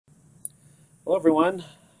Hello everyone,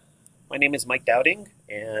 my name is Mike Dowding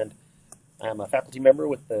and I'm a faculty member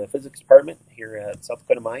with the physics department here at South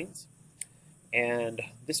Dakota Mines. And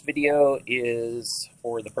this video is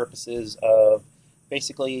for the purposes of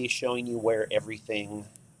basically showing you where everything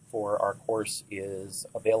for our course is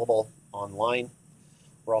available online.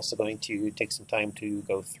 We're also going to take some time to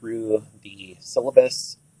go through the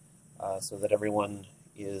syllabus so that everyone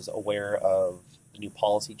is aware of the new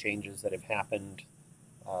policy changes that have happened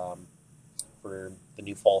for the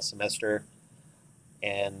new fall semester,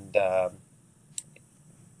 and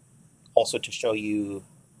also to show you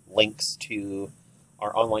links to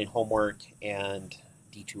our online homework and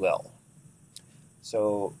D2L.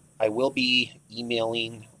 So I will be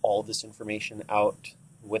emailing all this information out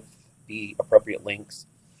with the appropriate links,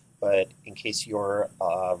 but in case you're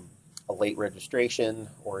a late registration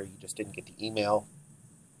or you just didn't get the email,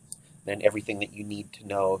 then everything that you need to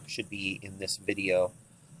know should be in this video.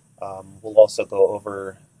 We'll also go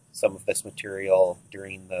over some of this material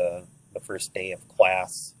during the first day of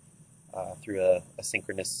class through a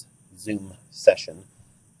synchronous Zoom session,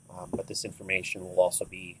 but this information will also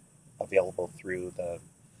be available through the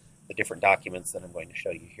different documents that I'm going to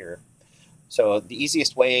show you here. So the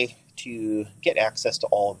easiest way to get access to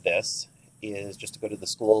all of this is just to go to the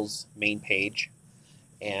school's main page,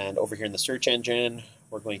 and over here in the search engine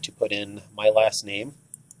we're going to put in my last name.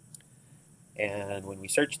 And when we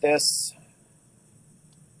search this,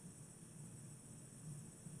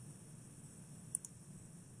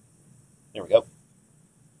 there we go.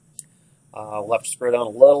 We'll have to scroll down a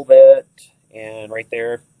little bit, and right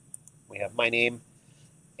there we have my name.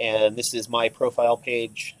 And this is my profile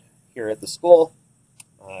page here at the school.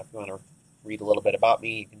 If you want to read a little bit about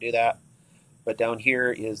me, you can do that. But down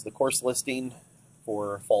here is the course listing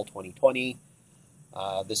for fall 2020.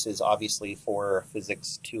 This is obviously for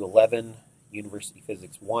Physics 211. University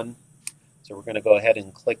Physics 1. So we're going to go ahead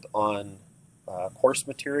and click on course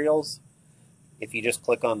materials. If you just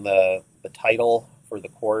click on the title for the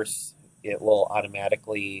course, it will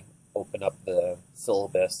automatically open up the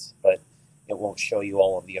syllabus, but it won't show you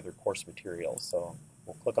all of the other course materials. So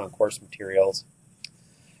we'll click on course materials.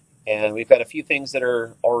 And we've got a few things that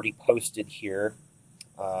are already posted here.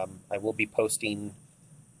 I will be posting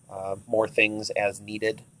more things as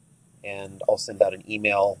needed, and I'll send out an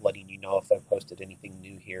email letting you know if I've posted anything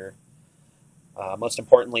new here. Most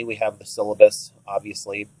importantly, we have the syllabus,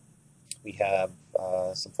 obviously. We have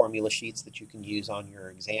some formula sheets that you can use on your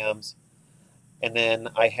exams. And then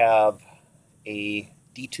I have a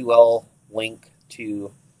D2L link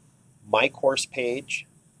to my course page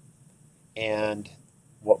and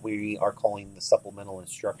what we are calling the supplemental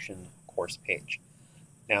instruction course page.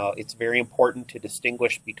 Now, it's very important to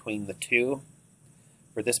distinguish between the two.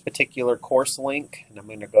 For this particular course link, and I'm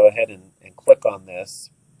going to go ahead and click on this,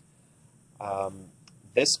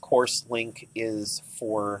 this course link is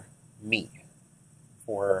for me,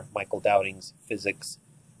 for Michael Dowding's Physics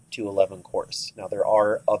 211 course. Now, there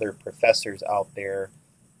are other professors out there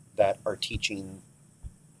that are teaching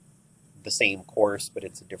the same course, but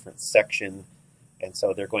it's a different section, and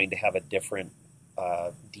so they're going to have a different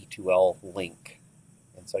D2L link.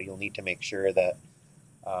 And so you'll need to make sure that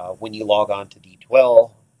when you log on to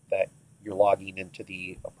D2L, that you're logging into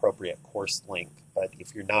the appropriate course link. But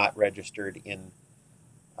if you're not registered in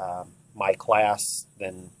my class,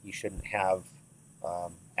 then you shouldn't have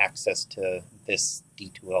access to this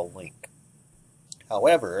D2L link.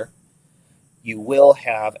 However, you will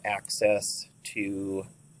have access to,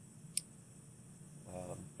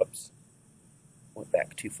 oops, went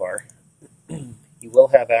back too far. You will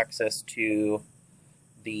have access to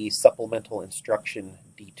the supplemental instruction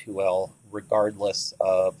D2L regardless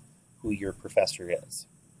of who your professor is.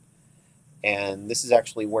 And this is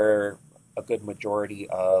actually where a good majority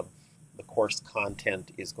of the course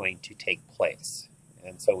content is going to take place.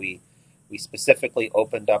 And so we specifically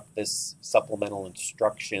opened up this supplemental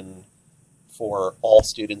instruction for all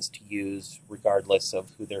students to use regardless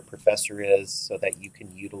of who their professor is, so that you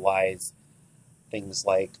can utilize things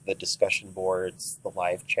like the discussion boards, the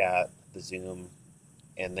live chat, the Zoom,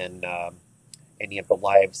 and then any of the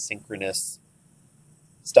live synchronous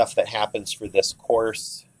stuff that happens for this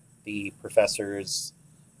course. The professors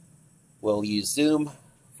will use Zoom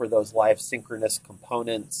for those live synchronous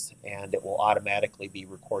components, and it will automatically be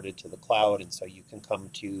recorded to the cloud, and so you can come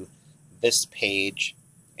to this page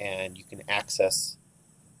and you can access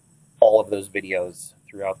all of those videos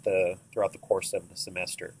throughout the course of the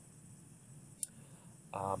semester.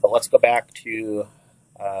 But let's go back to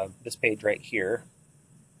this page right here.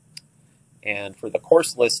 And for the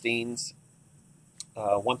course listings,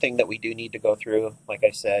 one thing that we do need to go through, like I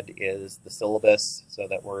said, is the syllabus so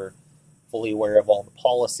that we're fully aware of all the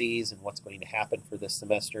policies and what's going to happen for this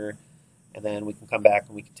semester. And then we can come back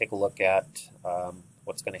and we can take a look at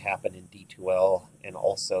what's going to happen in D2L and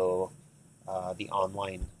also the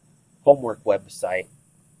online homework website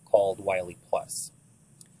called Wiley Plus.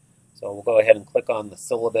 So we'll go ahead and click on the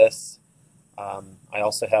syllabus. I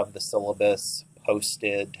also have the syllabus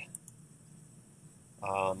posted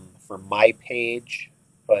for my page,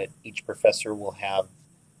 but each professor will have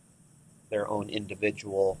their own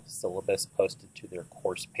individual syllabus posted to their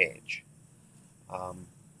course page.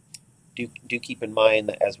 Do keep in mind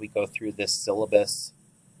that as we go through this syllabus,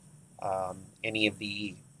 any of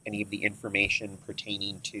the information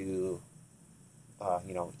pertaining to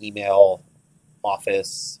email,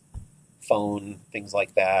 office, phone, things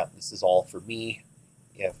like that, this is all for me.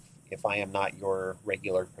 If I am not your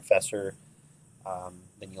regular professor,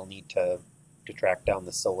 then you'll need to track down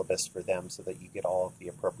the syllabus for them so that you get all of the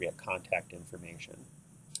appropriate contact information.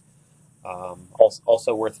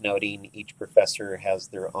 Also worth noting, each professor has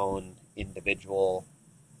their own individual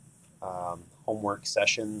homework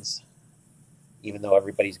sessions. Even though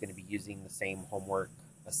everybody's going to be using the same homework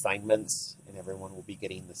assignments and everyone will be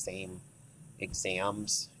getting the same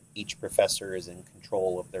exams, each professor is in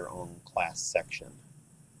control of their own class section.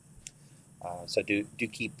 So do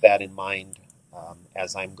keep that in mind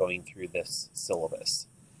as I'm going through this syllabus.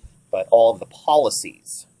 But all of the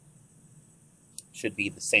policies should be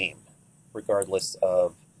the same, regardless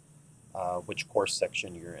of which course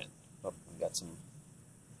section you're in. Oh, we've got some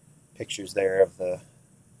pictures there of the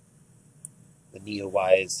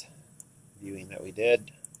NeoWise viewing that we did,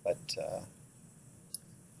 but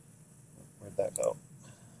where'd that go?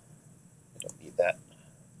 I don't need that.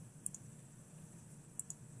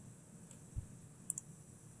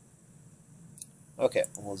 Okay,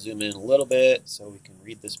 we'll zoom in a little bit so we can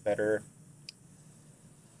read this better.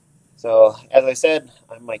 So, as I said,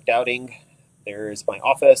 I'm Mike Dowding. There's my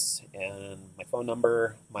office and my phone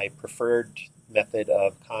number. My preferred method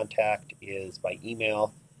of contact is by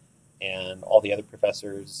email, and all the other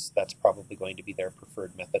professors, that's probably going to be their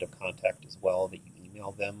preferred method of contact as well, that you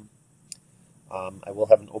email them. I will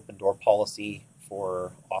have an open door policy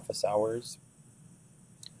for office hours.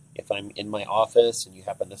 If I'm in my office and you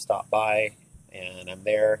happen to stop by and I'm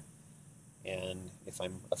there, and if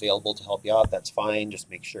I'm available to help you out, that's fine. Just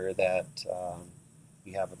make sure that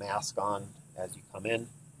you have a mask on as you come in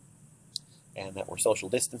and that we're social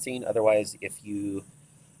distancing. Otherwise, if you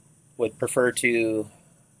would prefer to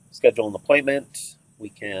schedule an appointment, we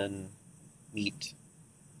can meet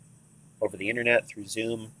over the internet through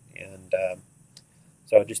Zoom, and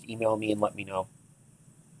so just email me and let me know,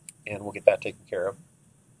 and we'll get that taken care of.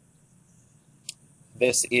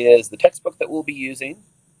 This is the textbook that we'll be using.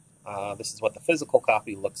 This is what the physical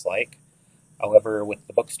copy looks like. However, with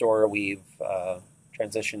the bookstore, we've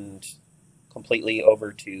transitioned completely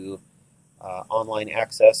over to online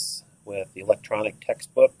access with the electronic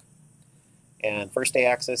textbook. And first day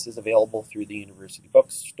access is available through the university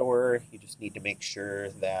bookstore. You just need to make sure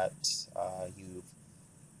that you've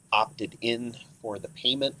opted in for the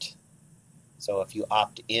payment. So if you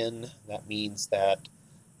opt in, that means that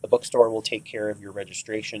the bookstore will take care of your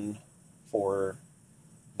registration for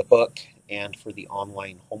the book and for the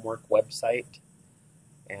online homework website.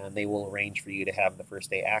 And they will arrange for you to have the first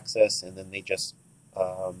day access, and then they just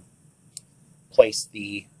place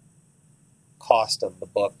the cost of the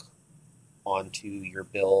book onto your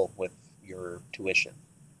bill with your tuition.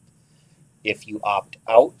 If you opt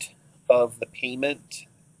out of the payment,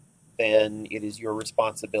 then it is your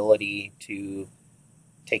responsibility to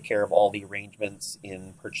take care of all the arrangements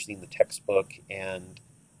in purchasing the textbook and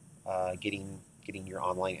getting your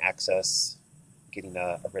online access, getting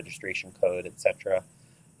a registration code, etc.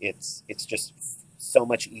 It's just so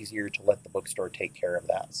much easier to let the bookstore take care of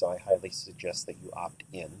that. So I highly suggest that you opt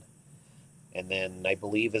in. And then I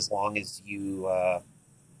believe as long as you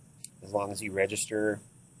register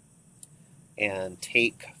and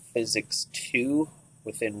take Physics 2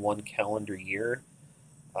 within 1 calendar year,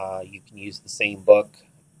 you can use the same book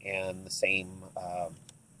and the same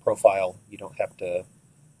profile. You don't have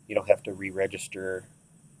to re-register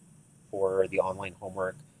for the online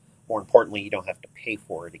homework. More importantly, you don't have to pay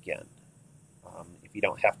for it again. If you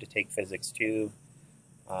don't have to take Physics 2,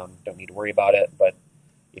 don't need to worry about it. But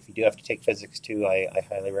if you do have to take Physics 2, I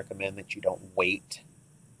highly recommend that you don't wait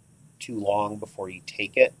too long before you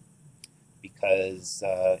take it, because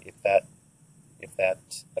if that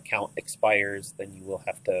account expires, then you will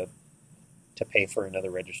have to pay for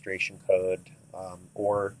another registration code,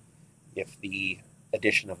 or if the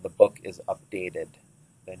edition of the book is updated,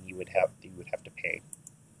 then you would have to pay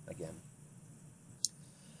again.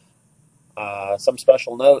 Some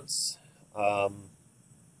special notes.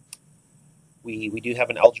 We do have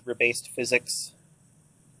an algebra-based physics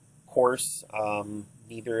course.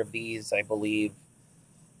 Neither of these, I believe,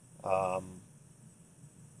 well,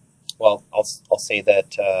 I'll say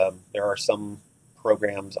that there are some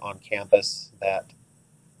programs on campus that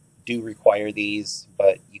do require these,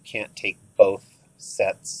 but you can't take both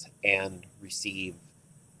sets and receive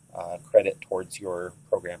credit towards your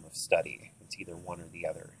program of study. It's either one or the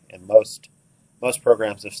other. And most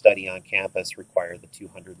programs of study on campus require the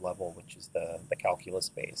 200 level, which is the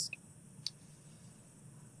calculus-based.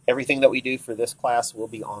 Everything that we do for this class will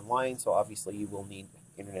be online, so obviously you will need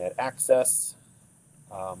internet access.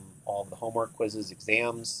 All of the homework, quizzes,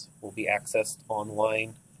 exams will be accessed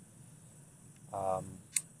online.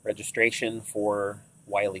 Registration for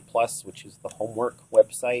Wiley Plus, which is the homework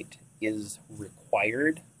website, is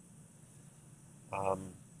required.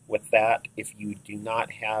 With that, if you do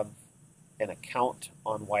not have an account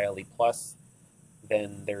on Wiley Plus,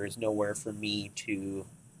 then there is nowhere for me to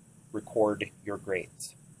record your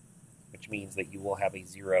grades, which means that you will have a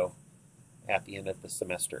 0 at the end of the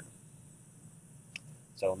semester.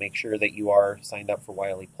 So make sure that you are signed up for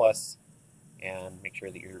Wiley Plus, and make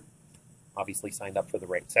sure that you're obviously signed up for the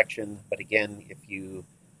right section. But again, if you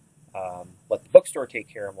let the bookstore take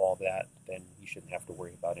care of all of that, then you shouldn't have to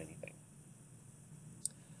worry about anything.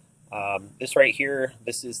 This right here,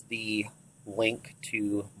 this is the link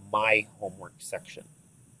to my homework section.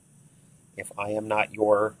 If I am not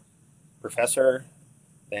your professor,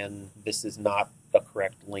 then this is not the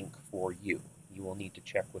correct link for you. You will need to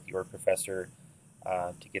check with your professor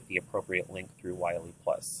to get the appropriate link through Wiley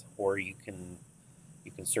Plus, or you can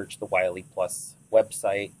search the Wiley Plus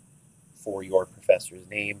website for your professor's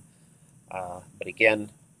name. But again,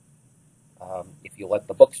 if you let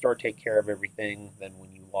the bookstore take care of everything, then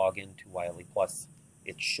when you log into Wiley Plus,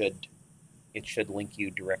 it should link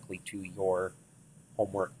you directly to your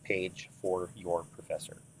homework page for your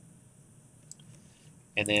professor.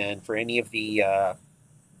 And then for any of the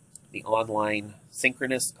online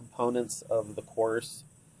synchronous components of the course,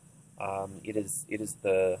 it is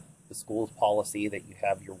the school's policy that you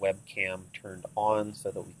have your webcam turned on so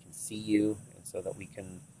that we can see you and so that we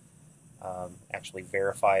can actually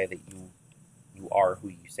verify that you are who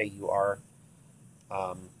you say you are.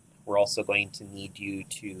 We're also going to need you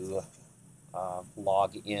to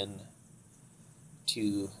log in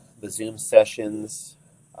to the Zoom sessions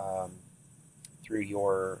through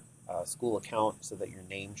your school account so that your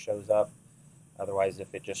name shows up. Otherwise,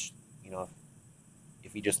 if it just,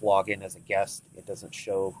 if you just log in as a guest, it doesn't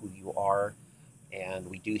show who you are. And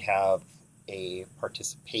we do have a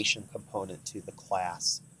participation component to the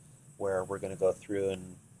class where we're going to go through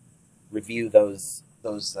and review those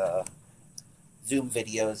Zoom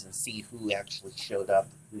videos and see who actually showed up,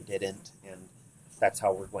 who didn't, and that's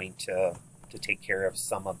how we're going to take care of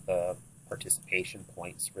some of the participation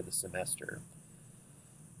points for the semester.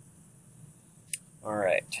 All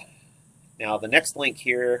right. Now the next link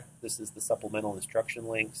here, this is the supplemental instruction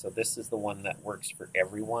link. So this is the one that works for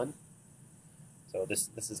everyone. So this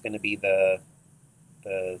is going to be the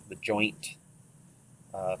joint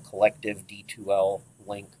collective D2L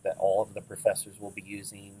link that all of the professors will be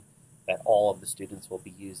using, that all of the students will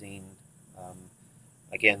be using.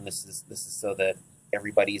 Again, this is so that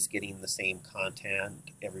everybody's getting the same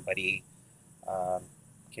content. Everybody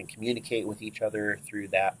can communicate with each other through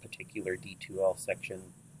that particular D2L section.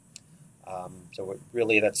 So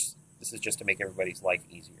really, this is just to make everybody's life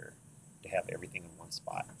easier, to have everything in one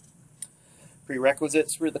spot.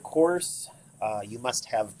 Prerequisites for the course: you must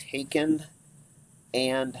have taken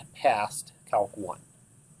and passed Calc 1.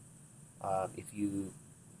 If you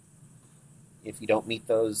don't meet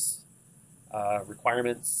those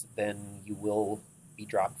requirements, then you will be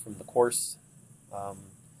dropped from the course.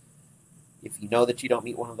 If you know that you don't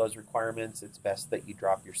meet one of those requirements, it's best that you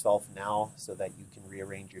drop yourself now so that you can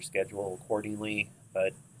rearrange your schedule accordingly.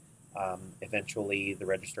 But eventually the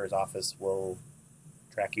registrar's office will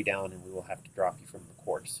track you down and we will have to drop you from the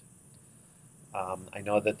course. I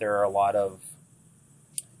know that there are a lot of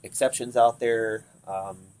exceptions out there.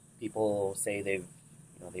 People say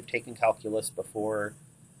they've taken calculus before,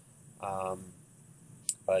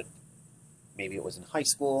 but maybe it was in high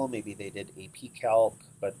school, maybe they did AP Calc,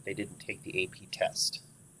 but they didn't take the AP test.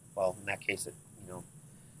 Well, in that case,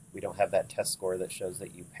 we don't have that test score that shows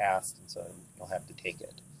that you passed, and so you'll have to take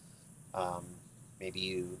it. Maybe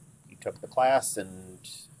you took the class and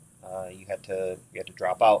you had to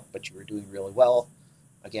drop out, but you were doing really well.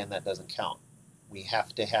 Again, that doesn't count. We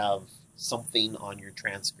have to have something on your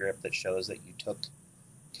transcript that shows that you took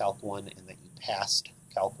Calc 1 and that you passed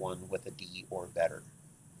Calc 1 with a D or better.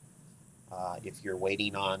 If you're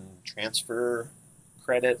waiting on transfer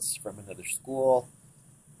credits from another school,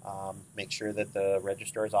 make sure that the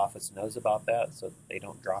registrar's office knows about that so that they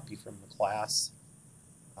don't drop you from the class.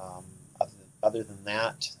 Other than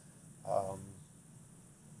that,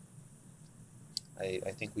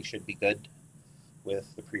 I think we should be good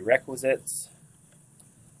with the prerequisites.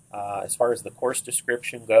 As far as the course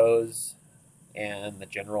description goes and the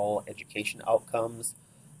general education outcomes,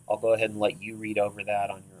 I'll go ahead and let you read over that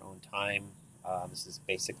on your own time. This is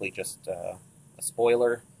basically just a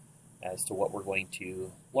spoiler as to what we're going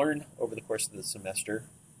to learn over the course of the semester.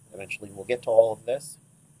 Eventually we'll get to all of this,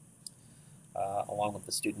 along with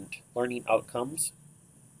the student learning outcomes.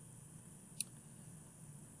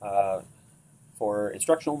 For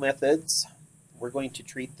instructional methods, we're going to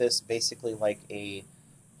treat this basically like a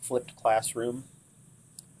flipped classroom.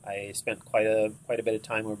 I spent quite a bit of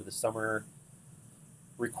time over the summer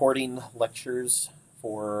recording lectures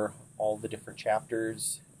for all the different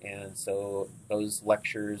chapters, and so those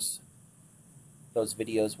lectures, those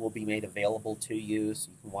videos will be made available to you, so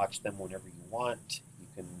you can watch them whenever you want. You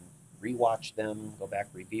can rewatch them, go back,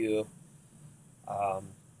 review.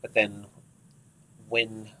 But then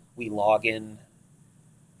when we log in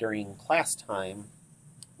during class time,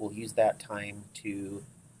 we'll use that time to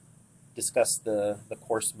discuss the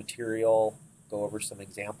course material, go over some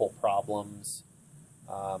example problems,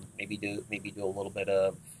 maybe do a little bit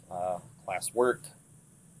of class work,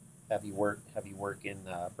 have you work in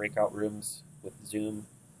breakout rooms with Zoom.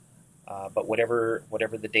 But whatever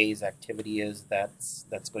the day's activity is,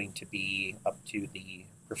 that's going to be up to the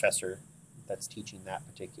professor that's teaching that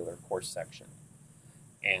particular course section.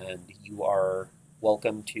 And you are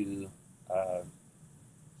welcome to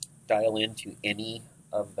dial into any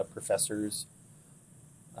of the professor's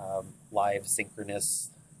live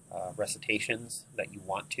synchronous recitations that you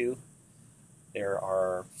want to. There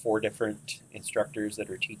are 4 different instructors that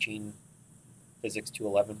are teaching Physics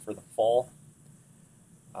 211 for the fall.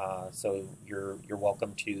 So you're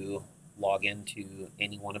welcome to log into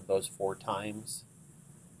any one of those 4 times,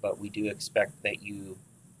 but we do expect that you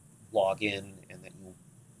log in and that you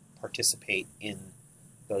participate in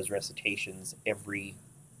those recitations every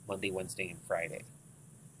Monday, Wednesday, and Friday.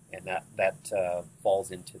 And that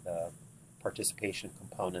falls into the participation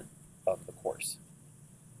component of the course.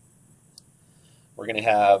 We're going to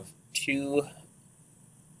have 2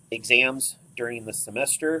 exams during the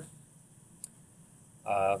semester.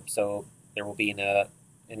 So there will be an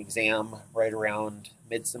exam right around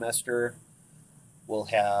mid-semester. We'll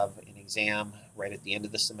have an exam right at the end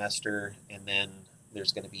of the semester, and then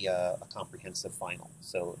there's going to be a comprehensive final.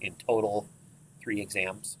 So in total, 3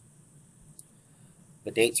 exams.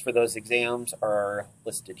 The dates for those exams are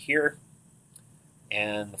listed here.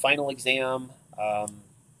 And the final exam,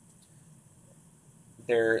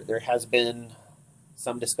 there has been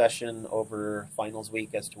some discussion over finals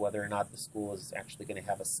week as to whether or not the school is actually going to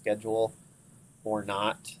have a schedule or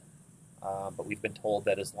not. But we've been told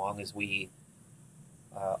that as long as we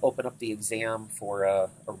open up the exam for a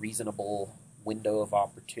reasonable window of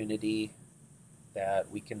opportunity, that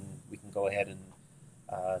we can go ahead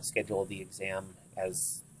and schedule the exam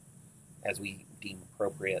as we deem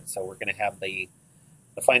appropriate. So we're going to have the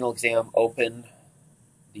final exam open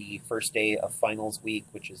the first day of finals week,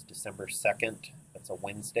 which is December 2nd. That's a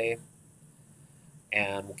Wednesday.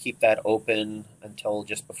 And we'll keep that open until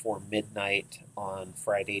just before midnight on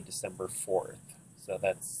Friday, December 4th. So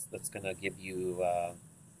that's going to give you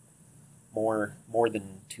more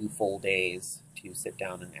than 2 full days to sit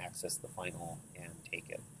down and access the final and take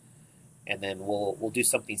it. And then we'll do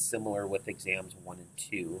something similar with exams 1 and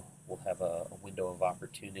 2. We'll have a window of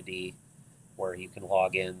opportunity where you can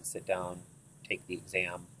log in, sit down, take the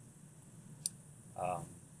exam.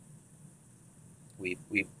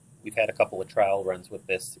 We've had a couple of trial runs with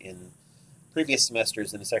this in previous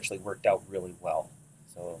semesters, and it's actually worked out really well.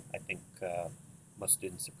 So I think most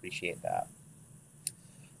students appreciate that.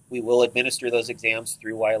 We will administer those exams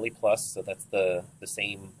through Wiley Plus, so that's the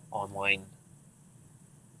same online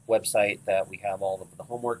website that we have all of the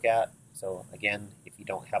homework at. So again, if you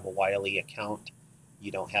don't have a Wiley account,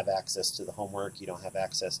 you don't have access to the homework, you don't have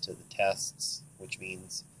access to the tests, which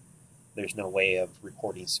means there's no way of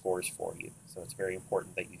recording scores for you. So it's very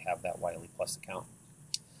important that you have that Wiley Plus account.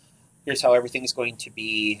 Here's how everything's going to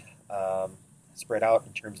be spread out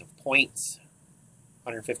in terms of points.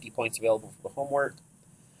 150 points available for the homework.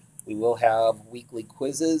 We will have weekly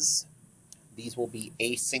quizzes. These will be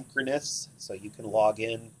asynchronous, so you can log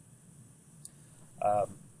in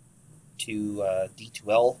to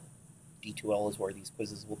D2L. D2L is where these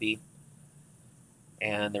quizzes will be.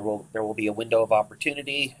 And there will be a window of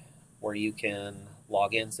opportunity where you can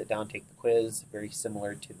log in, sit down, take the quiz, very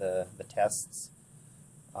similar to the tests.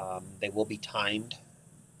 They will be timed.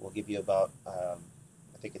 We'll give you about, I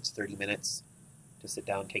think it's 30 minutes to sit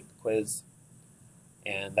down, take the quiz,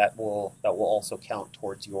 and that will also count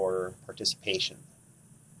towards your participation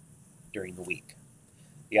during the week.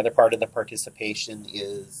 The other part of the participation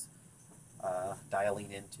is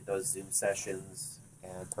dialing into those Zoom sessions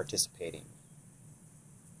and participating.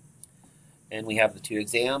 And we have the 2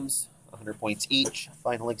 exams, 100 points each.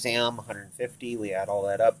 Final exam, 150. We add all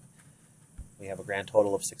that up. We have a grand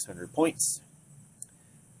total of 600 points.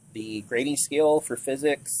 The grading scale for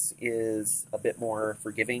physics is a bit more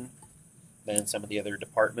forgiving than some of the other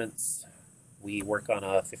departments. We work on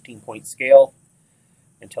a 15-point scale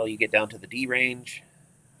until you get down to the D range,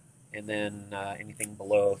 and then anything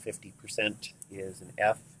below 50% is an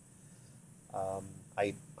F.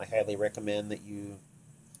 I highly recommend that you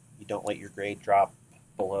don't let your grade drop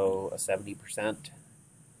below a 70%.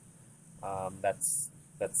 That's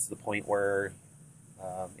the point where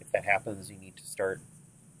if that happens, you need to start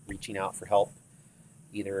reaching out for help,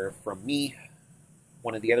 either from me,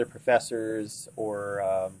 one of the other professors,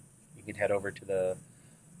 or you can head over to the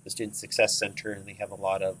Student Success Center, and they have a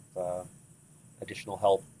lot of additional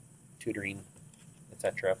help, tutoring,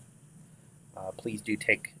 etc. Please do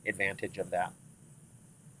take advantage of that.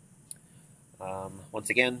 Once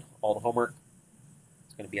again, all the homework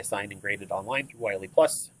is going to be assigned and graded online through Wiley+.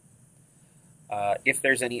 If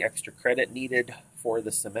there's any extra credit needed for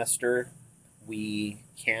the semester, we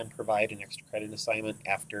can provide an extra credit assignment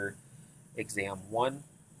after exam 1.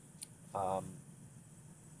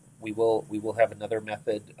 We will have another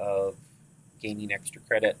method of gaining extra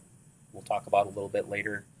credit. We'll talk about a little bit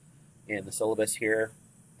later in the syllabus here.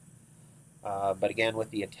 But again,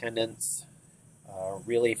 with the attendance,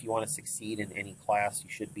 really, if you want to succeed in any class, you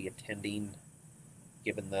should be attending.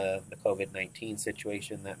 Given the COVID-19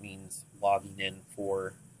 situation, that means logging in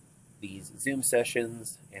for these Zoom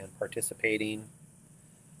sessions and participating,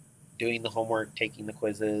 doing the homework, taking the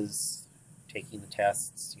quizzes, taking the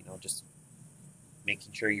tests, just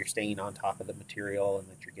making sure you're staying on top of the material and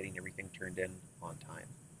that you're getting everything turned in on time.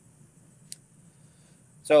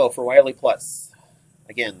 So for Wiley+,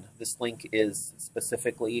 again, this link is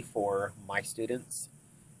specifically for my students.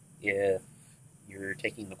 If you're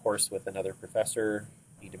taking the course with another professor,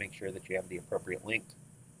 you need to make sure that you have the appropriate link.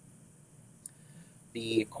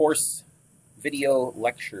 The course video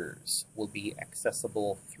lectures will be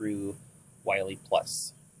accessible through Wiley+.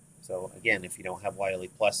 So again, if you don't have Wiley+,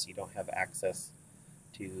 you don't have access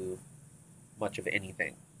to much of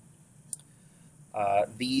anything.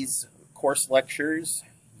 These course lectures,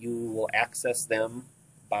 you will access them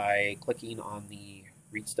by clicking on the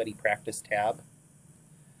Read Study Practice tab.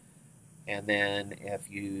 And then if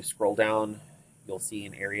you scroll down, you'll see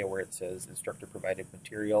an area where it says Instructor Provided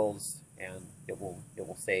Materials, and it will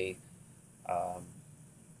say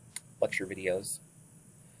lecture videos.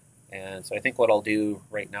 And so I think what I'll do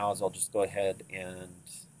right now is I'll just go ahead and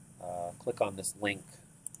click on this link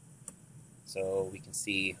so we can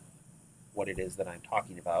see what it is that I'm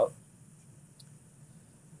talking about.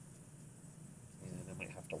 And I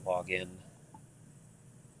might have to log in.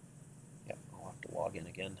 Yep, I'll have to log in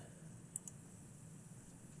again.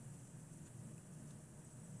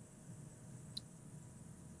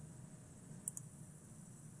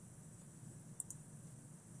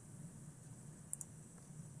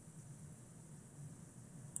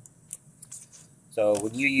 So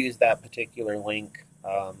when you use that particular link,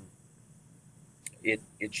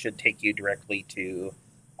 it should take you directly to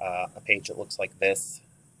a page that looks like this,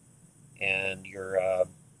 and your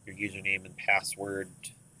username and password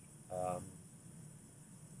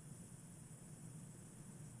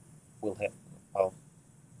will hit. Oh,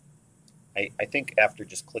 I think after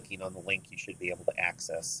just clicking on the link, you should be able to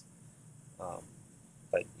access.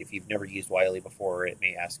 But if you've never used Wiley before, it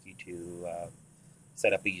may ask you to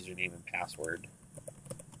set up a username and password.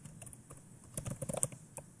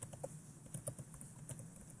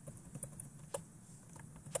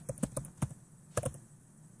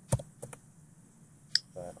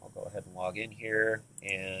 But I'll go ahead and log in here,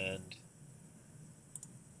 and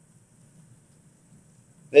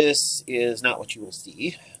this is not what you will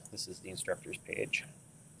see. This is the instructor's page.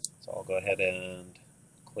 So I'll go ahead and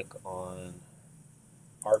click on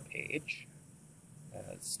our page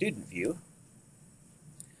as student view.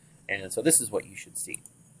 And so this is what you should see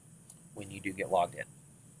when you do get logged in.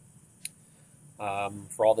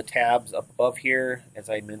 For all the tabs up above here, as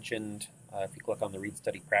I mentioned, if you click on the Read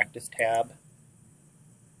Study Practice tab,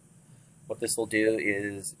 what this will do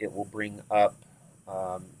is it will bring up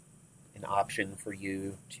an option for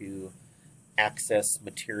you to access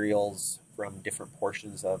materials from different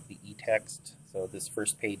portions of the e-text. So this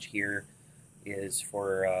first page here is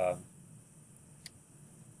for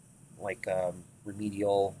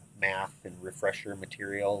remedial math and refresher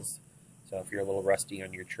materials. So if you're a little rusty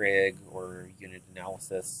on your trig or unit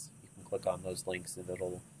analysis, you can click on those links and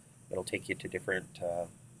it'll take you to different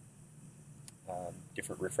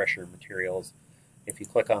refresher materials. If you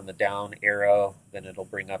click on the down arrow, then it'll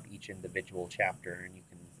bring up each individual chapter and you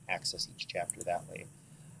can access each chapter that way.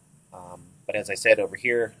 But as I said over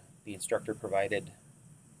here, the instructor provided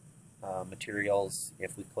materials.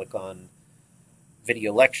 If we click on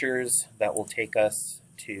video lectures, that will take us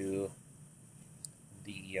to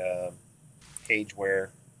the page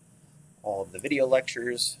where all of the video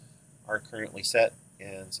lectures are currently set.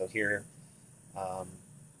 And so here,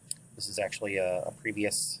 this is actually a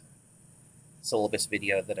previous syllabus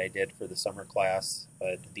video that I did for the summer class,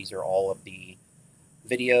 but these are all of the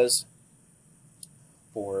videos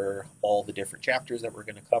for all the different chapters that we're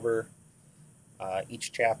going to cover.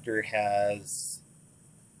 Each chapter has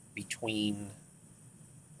between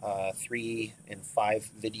 3 and 5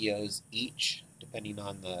 videos each, depending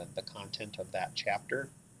on the content of that chapter.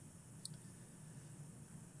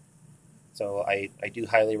 So I do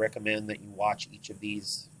highly recommend that you watch each of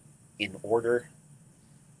these in order,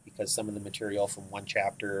 because some of the material from one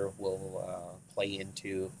chapter will play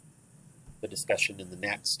into the discussion in the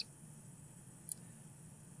next.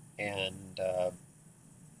 And let's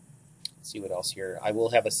see what else here. I will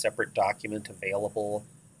have a separate document available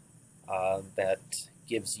that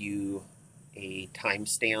gives you a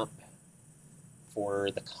timestamp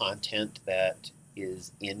for the content that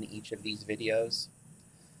is in each of these videos.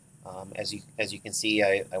 As you can see,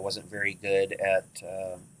 I wasn't very good at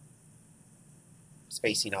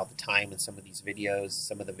spacing out the time in some of these videos.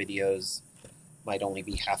 Some of the videos might only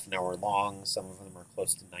be half an hour long. Some of them are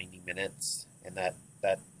close to 90 minutes, and that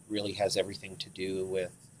really has everything to do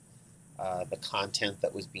with the content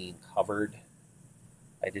that was being covered.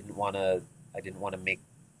 I didn't want to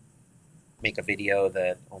make a video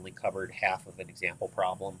that only covered half of an example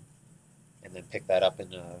problem and then pick that up in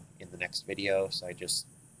the next video. So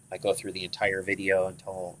I go through the entire video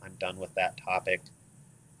until I'm done with that topic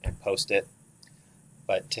and post it.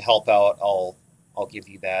 But to help out, I'll give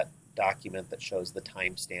you that document that shows the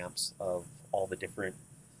timestamps of all the different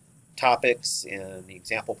topics and the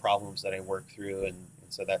example problems that I work through, and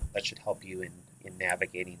so that should help you in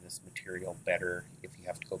navigating this material better if you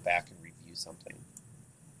have to go back and review something.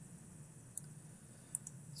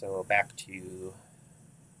 So back to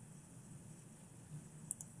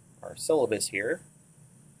our syllabus here.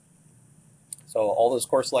 So all those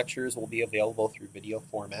course lectures will be available through video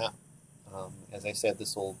format. As I said,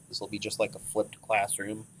 this will be just like a flipped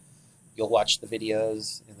classroom. You'll watch the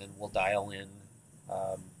videos, and then we'll dial in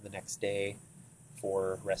the next day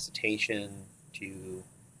for recitation to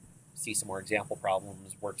see some more example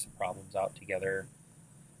problems, work some problems out together.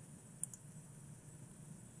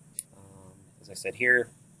 As I said here,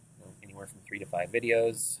 anywhere from 3 to 5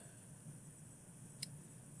 videos.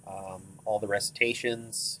 All the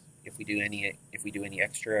recitations. If we do any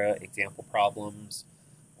extra example problems,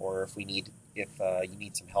 or if you need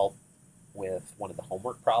some help with one of the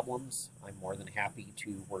homework problems, I'm more than happy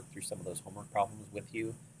to work through some of those homework problems with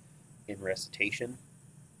you in recitation.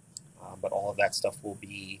 But all of that stuff will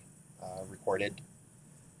be recorded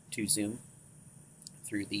to Zoom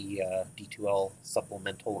through the D2L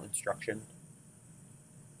supplemental instruction.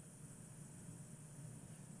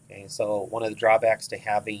 Okay, so one of the drawbacks to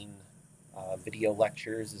having video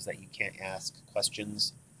lectures is that you can't ask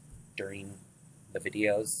questions during the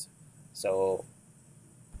videos. So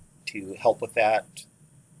to help with that,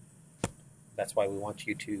 that's why we want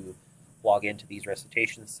you to log into these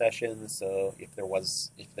recitation sessions. So if there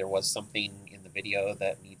was something in the video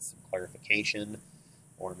that needs some clarification,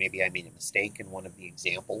 or maybe I made a mistake in one of the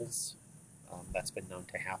examples, that's been known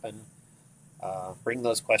to happen, bring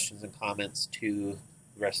those questions and comments to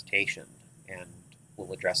the recitation and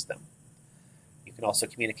we'll address them. You can also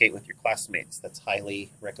communicate with your classmates. That's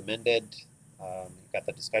highly recommended. You've got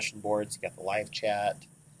the discussion boards, you've got the live chat.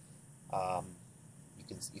 You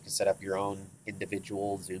can set up your own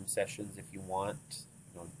individual Zoom sessions if you want.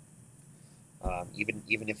 Even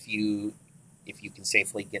if you can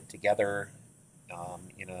safely get together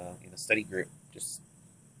in a study group, just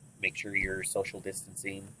make sure you're social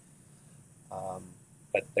distancing.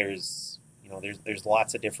 But there's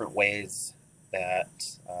lots of different ways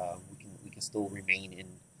that we can still remain in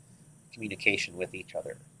communication with each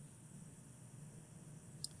other.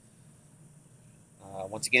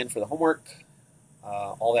 Once again, for the homework,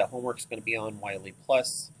 all that homework is going to be on Wiley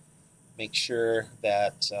Plus. Make sure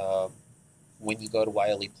that when you go to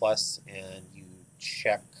Wiley Plus and you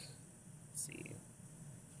check, let's see,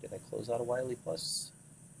 did I close out of Wiley Plus?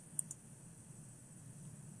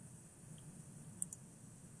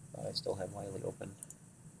 I still have Wiley open.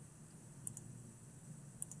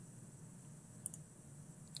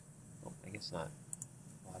 Oh, I guess not.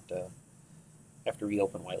 I'll have to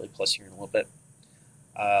reopen Wiley Plus here in a little bit.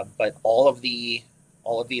 But all of the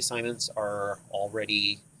assignments are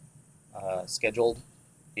already scheduled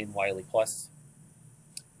in Wiley Plus.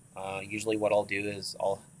 Usually, what I'll do is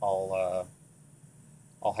I'll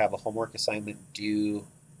have a homework assignment due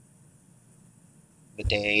the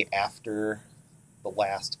day after the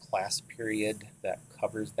last class period that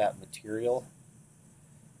covers that material,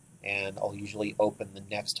 and I'll usually open the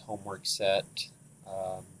next homework set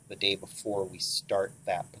the day before we start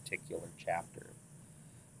that particular chapter.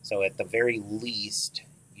 So at the very least,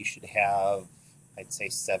 you should have, I'd say,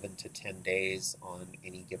 7 to 10 days on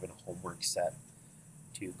any given homework set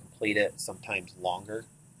to complete it, sometimes longer.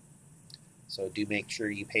 So do make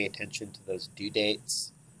sure you pay attention to those due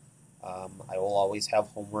dates. I will always have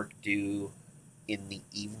homework due in the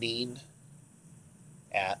evening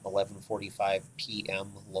at 11:45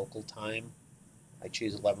 p.m. local time. I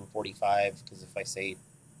choose 11:45 because if I say,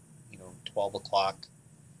 12 o'clock,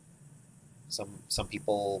 some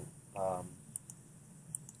people,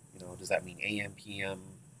 does that mean a.m., p.m.?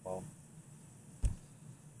 Well,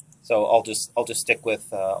 so I'll just stick with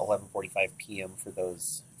 11:45 p.m. for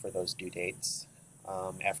those due dates.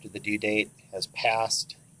 After the due date has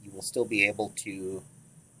passed, you will still be able to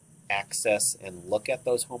access and look at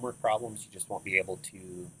those homework problems. You just won't be able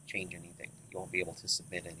to change anything. You won't be able to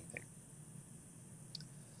submit anything.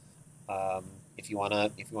 If you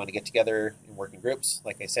wanna get together and work in groups,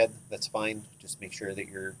 like I said, that's fine. Just make sure that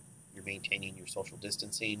you're maintaining your social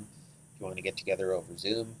distancing. If you want to get together over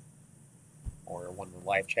Zoom or one of the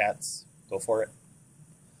live chats, go for it.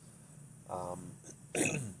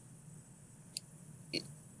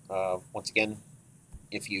 Once again,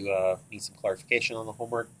 if you need some clarification on the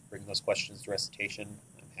homework, bring those questions to recitation.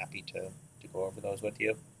 I'm happy to go over those with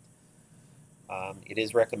you. It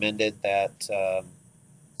is recommended that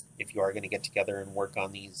if you are going to get together and work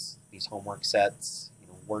on these homework sets,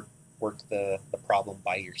 work the problem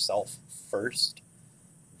by yourself first,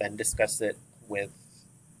 then discuss it with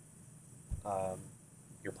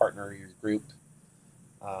your partner or your group.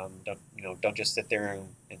 Don't just sit there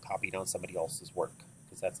and copy down somebody else's work,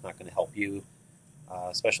 because that's not going to help you,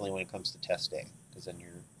 especially when it comes to test day, because then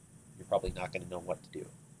you're probably not going to know what to do.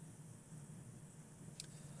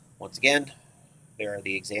 Once again, there are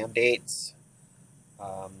the exam dates.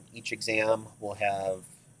 Each exam will have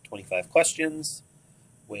 25 questions,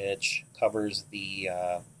 which covers the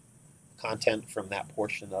content from that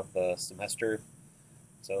portion of the semester.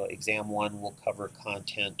 So exam 1 will cover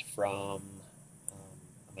content from,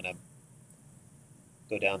 I'm going to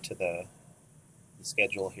go down to the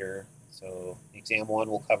schedule here. So exam 1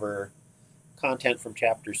 will cover content from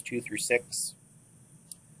chapters 2 through 6.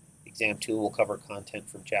 Exam 2 will cover content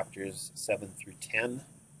from chapters 7 through 10.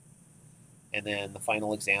 And then the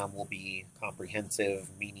final exam will be comprehensive,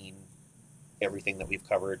 meaning everything that we've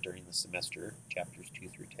covered during the semester, chapters 2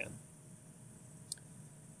 through 10.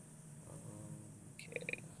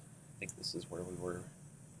 Okay, I think this is where we were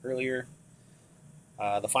earlier.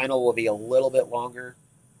 The final will be a little bit longer,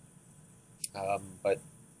 but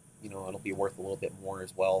it'll be worth a little bit more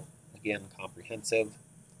as well. Again, comprehensive.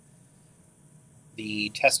 The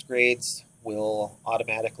test grades will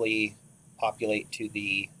automatically populate to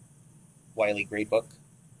the Wiley gradebook,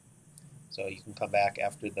 so you can come back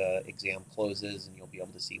after the exam closes and you'll be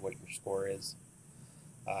able to see what your score is.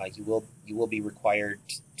 You will be required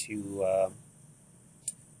to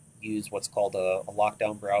use what's called a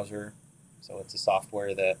lockdown browser. So it's a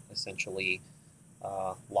software that essentially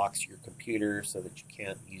locks your computer so that you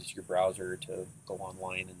can't use your browser to go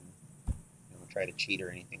online and try to cheat or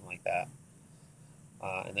anything like that.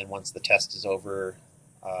 And then once the test is over,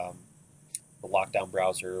 the lockdown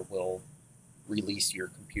browser will release your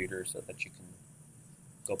computer so that you can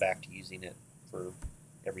go back to using it for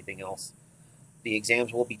everything else. The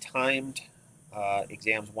exams will be timed.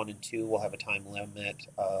 Exams 1 and 2 will have a time limit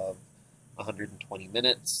of 120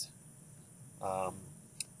 minutes.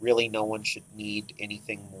 Really, no one should need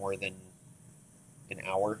anything more than an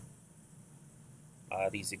hour.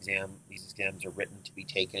 These exams are written to be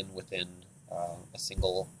taken within a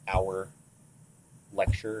single hour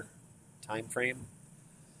lecture time frame.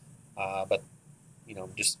 But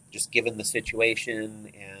just given the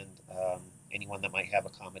situation and anyone that might have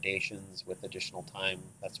accommodations with additional time,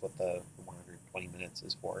 that's what the 120 minutes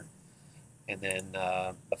is for. And then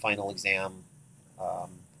the final exam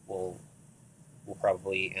will we'll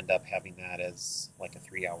probably end up having that as like a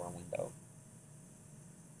 3-hour window.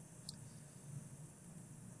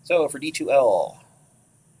 So for D2L,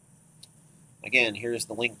 again, here's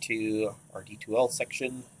the link to our D2L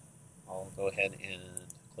section. I'll go ahead and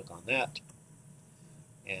click on that.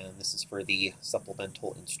 And this is for the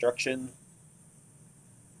supplemental instruction.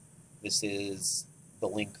 This is the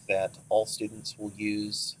link that all students will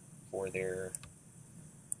use for their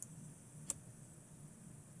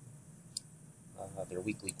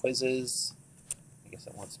weekly quizzes. I guess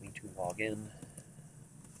it wants me to log in.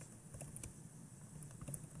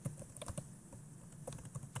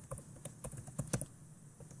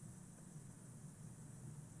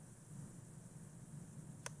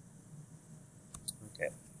 Okay,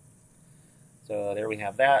 so there we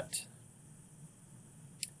have that.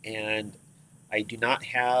 And I do not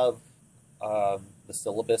have the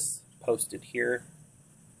syllabus posted here.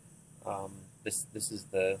 This is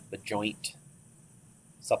the joint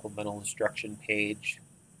supplemental instruction page,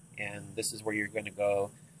 and this is where you're going to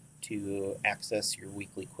go to access your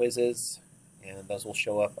weekly quizzes, and those will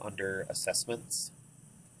show up under assessments.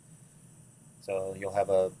 So you'll have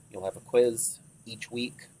a quiz each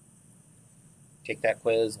week. Take that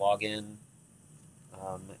quiz, log in.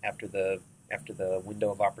 After the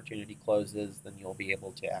window of opportunity closes, then you'll be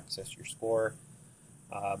able to access your score.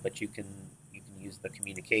 But you can use the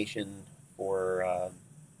communication for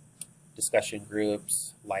discussion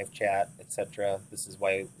groups, live chat, etc. This is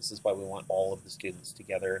why we want all of the students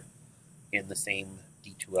together in the same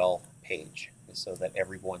D2L page, so that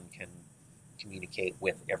everyone can communicate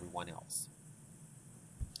with everyone else.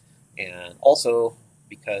 And also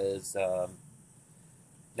because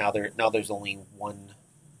now there's only one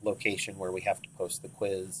location where we have to post the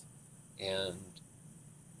quiz, and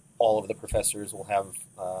all of the professors will have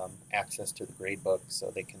access to the gradebook,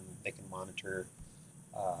 so they can monitor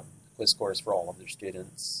quiz scores for all of their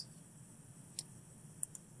students.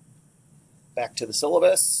 Back to the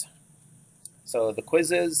syllabus. So the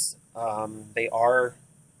quizzes, they are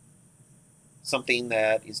something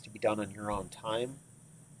that is to be done on your own time,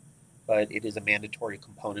 but it is a mandatory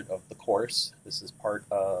component of the course. This is part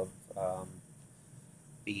of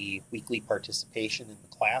the weekly participation in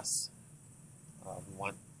the class. We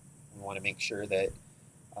want to make sure that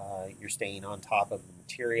you're staying on top of the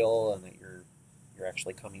material, and that you're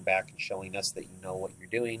actually coming back and showing us that you know what you're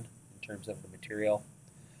doing in terms of the material.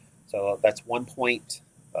 So that's one point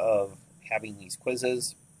of having these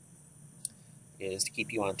quizzes, is to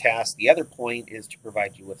keep you on task. The other point is to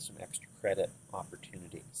provide you with some extra credit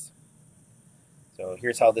opportunities. So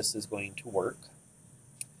here's how this is going to work.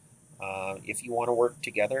 If you want to work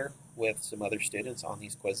together with some other students on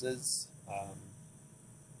these quizzes,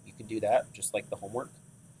 you can do that, just like the homework.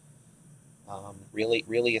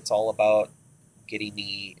 Really, it's all about getting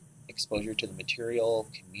the exposure to the material,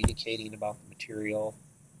 communicating about the material.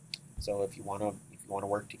 So if you want to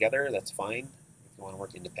work together, that's fine. If you want to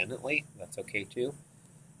work independently, that's okay too.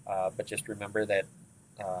 But just remember that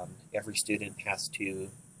every student has to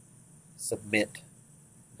submit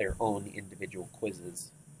their own individual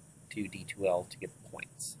quizzes to D2L to get the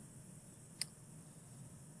points.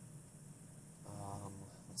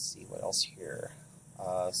 Let's see what else here.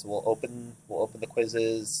 So we'll open the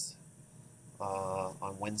quizzes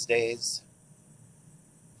on Wednesdays,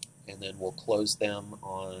 and then we'll close them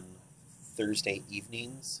on Thursday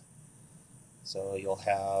evenings. So you'll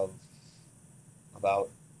have about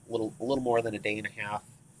a little more than a day and a half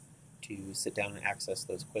to sit down and access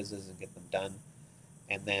those quizzes and get them done.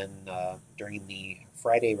 And then during the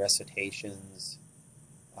Friday recitations,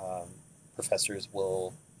 professors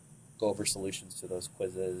will go over solutions to those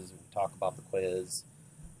quizzes and talk about the quiz.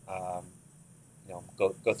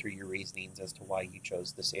 Go through your reasonings as to why you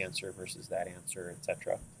chose this answer versus that answer,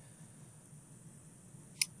 etc.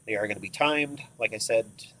 They are going to be timed. Like I said,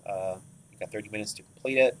 you've got 30 minutes to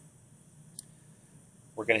complete it.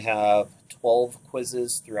 We're going to have 12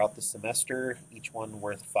 quizzes throughout the semester, each one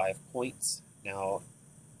worth 5 points. Now,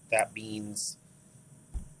 that means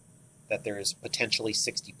that there is potentially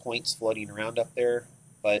 60 points floating around up there,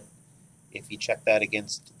 but if you check that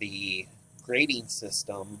against the grading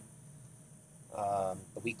system,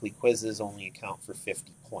 the weekly quizzes only account for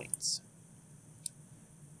 50 points.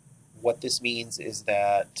 What this means is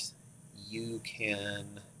that you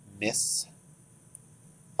can miss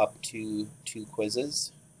up to 2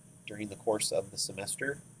 quizzes during the course of the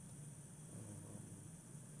semester.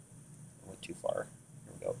 I went too far.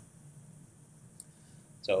 Here we go.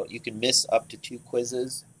 So you can miss up to 2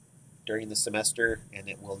 quizzes during the semester, and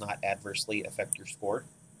it will not adversely affect your score.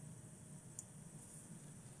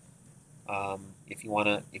 If you want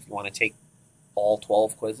to take all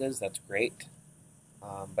 12 quizzes, that's great.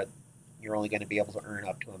 but you're only going to be able to earn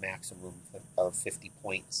up to a maximum of 50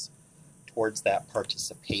 points towards that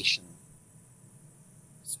participation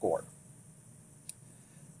score.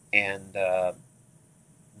 And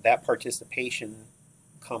that participation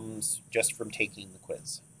comes just from taking the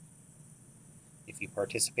quiz. If you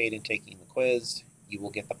participate in taking the quiz, you will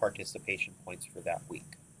get the participation points for that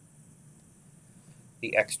week.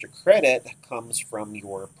 The extra credit comes from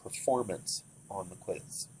your performance on the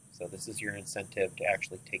quiz. So this is your incentive to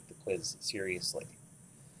actually take the quiz seriously.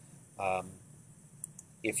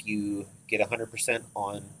 If you get 100%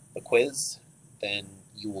 on the quiz, then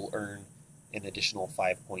you will earn an additional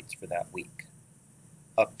 5 points for that week,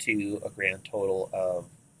 up to a grand total of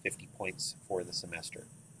 50 points for the semester.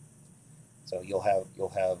 So you'll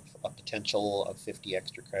have a potential of 50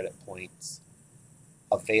 extra credit points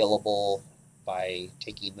available by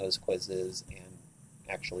taking those quizzes and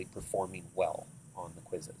actually performing well on the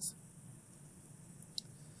quizzes.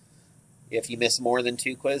 If you miss more than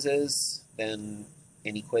 2 quizzes, then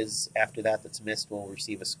any quiz after that that's missed will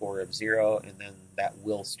receive a score of 0, and then that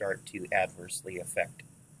will start to adversely affect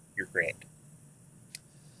your grade.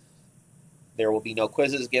 There will be no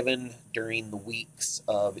quizzes given during the weeks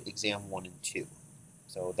of exam 1 and 2.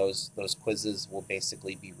 So those quizzes will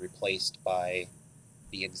basically be replaced by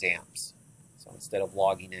the exams. So instead of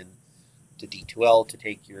logging in to D2L to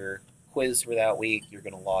take your quiz for that week, you're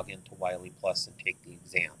going to log into Wiley Plus and take the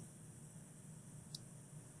exam.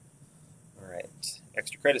 All right.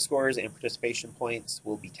 Extra credit scores and participation points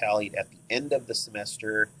will be tallied at the end of the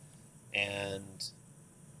semester, and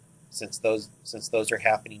since those are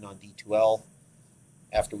happening on D2L,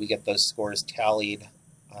 after we get those scores tallied,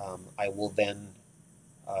 I will then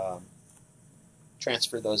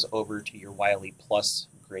transfer those over to your Wiley Plus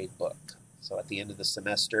gradebook. So at the end of the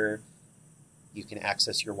semester, you can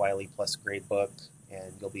access your Wiley Plus gradebook,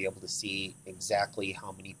 and you'll be able to see exactly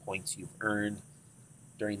how many points you've earned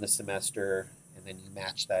during the semester, and then you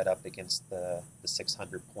match that up against the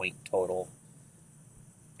 600 point total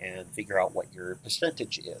and figure out what your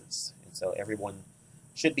percentage is. And so everyone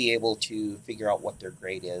should be able to figure out what their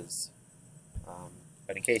grade is.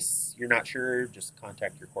 But in case you're not sure, just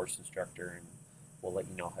contact your course instructor and we'll let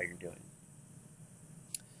you know how you're doing.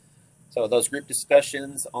 So those group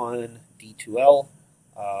discussions on D2L,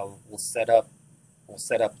 we'll set up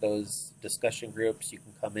those discussion groups. You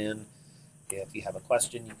can come in. If you have a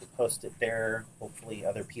question, you can post it there. Hopefully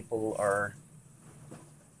other people are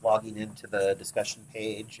logging into the discussion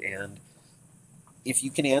page, and if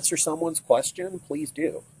you can answer someone's question, please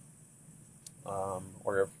do.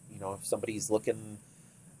 Or if somebody's looking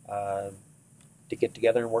to get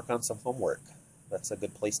together and work on some homework, that's a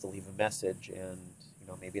good place to leave a message, and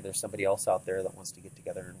maybe there's somebody else out there that wants to get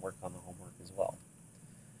together and work on the homework as well.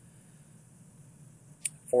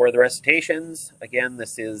 For the recitations, again,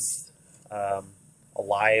 this is a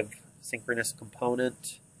live synchronous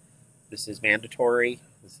component. This is mandatory.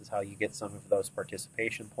 This is how you get some of those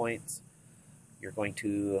participation points. You're going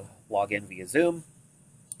to log in via Zoom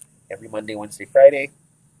every Monday, Wednesday, Friday.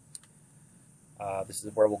 This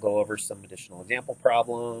is where we'll go over some additional example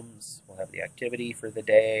problems. We'll have the activity for the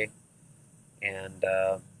day. And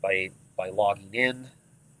by logging in,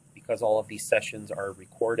 because all of these sessions are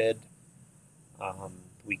recorded,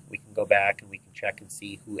 we can go back and we can check and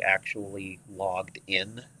see who actually logged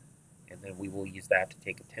in, and then we will use that to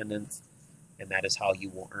take attendance, and that is how you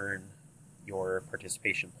will earn your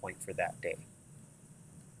participation point for that day.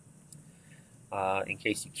 In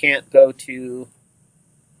case you can't go to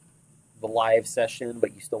the live session,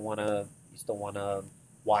 but you still want to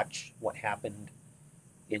watch what happened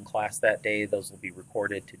in class that day, those will be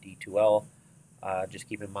recorded to D2L. Just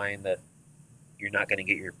keep in mind that you're not going to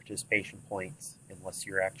get your participation points unless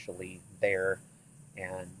you're actually there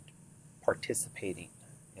and participating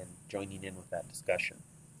and joining in with that discussion.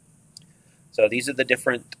 So these are the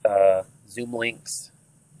different Zoom links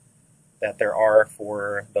that there are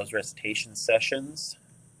for those recitation sessions.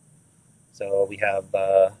 So we have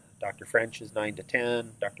Dr. French is 9 to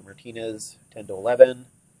 10, Dr. Martinez 10 to 11,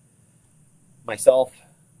 myself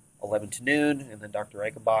 11 to noon, and then Dr.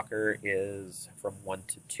 Reichenbacher is from 1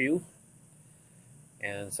 to 2.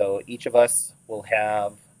 And so each of us will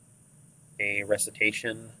have a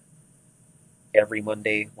recitation every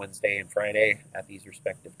Monday, Wednesday, and Friday at these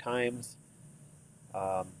respective times.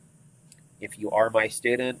 If you are my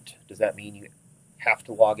student, does that mean you have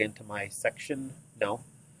to log into my section? No.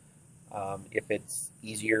 If it's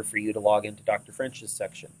easier for you to log into Dr. French's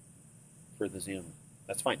section for the Zoom,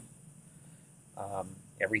 that's fine.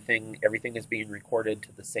 Everything is being recorded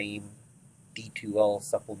to the same D2L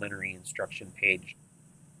supplementary instruction page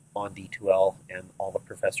on D2L, and all the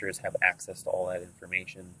professors have access to all that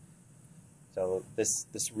information. So this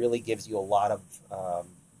really gives you a lot of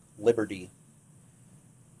liberty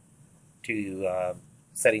to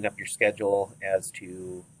setting up your schedule as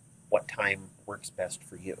to what time works best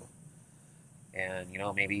for you. And you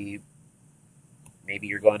know, maybe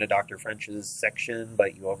you're going to Dr. French's section,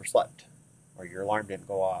 but you overslept, or your alarm didn't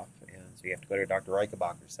go off, and so you have to go to Dr.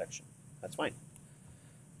 Reichenbacher's section. That's fine.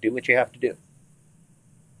 Do what you have to do.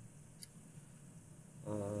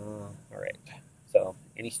 All right. So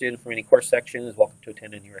any student from any course section is welcome to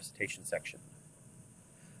attend any recitation section.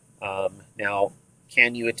 Now,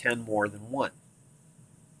 can you attend more than one?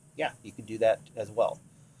 Yeah, you can do that as well.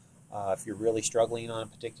 If you're really struggling on a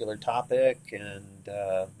particular topic, and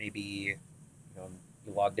maybe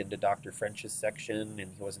you logged into Dr. French's section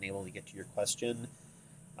and he wasn't able to get to your question,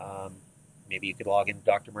 maybe you could log into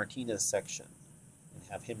Dr. Martinez's section and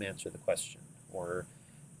have him answer the question. Or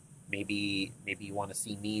maybe you want to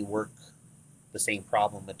see me work the same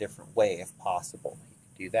problem a different way if possible. You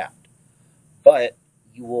can do that. But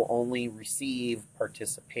you will only receive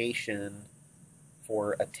participation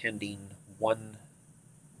for attending one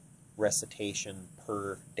recitation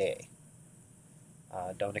per day.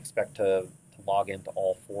 Don't expect to log into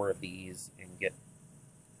all 4 of these and get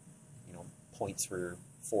points for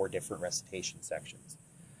 4 different recitation sections.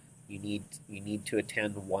 You need to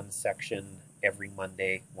attend one section every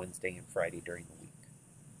Monday, Wednesday, and Friday during the week.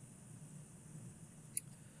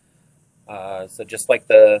 So just like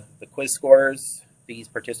the quiz scores, these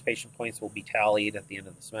participation points will be tallied at the end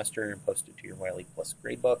of the semester and posted to your Wiley Plus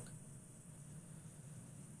gradebook.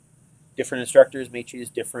 Different instructors may choose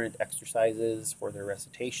different exercises for their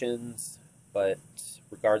recitations, but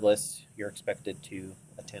regardless, you're expected to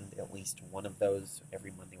attend at least one of those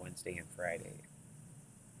every Monday, Wednesday, and Friday.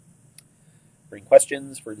 Bring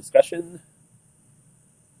questions for discussion.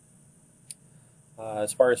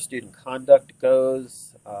 As far as student conduct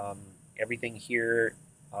goes, everything here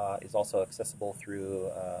is also accessible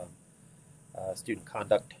through a student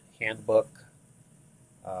conduct handbook.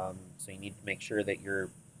 So you need to make sure that you're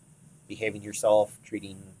behaving yourself,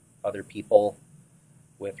 treating other people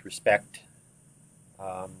with respect.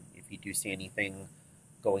 If you do see anything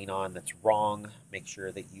going on that's wrong, make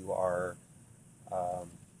sure that you are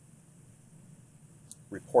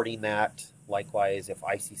reporting that. Likewise, if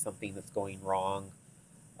I see something that's going wrong,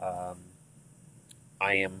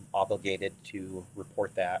 I am obligated to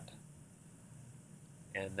report that.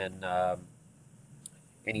 And then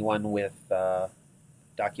anyone with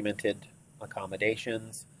documented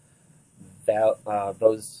accommodations,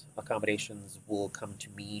 those accommodations will come to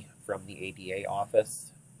me from the ADA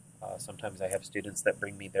office. Sometimes I have students that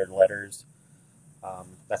bring me their letters.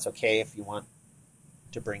 That's okay if you want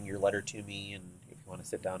to bring your letter to me and if you want to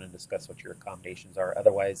sit down and discuss what your accommodations are.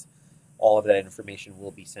 Otherwise, all of that information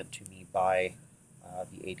will be sent to me by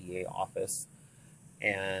the ADA office.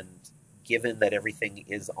 And given that everything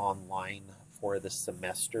is online for the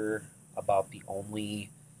semester, about the only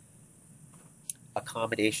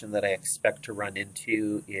accommodation that I expect to run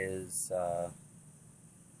into is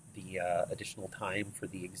the additional time for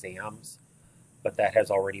the exams, but that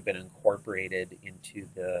has already been incorporated into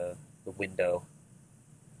the window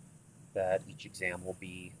that each exam will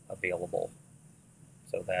be available.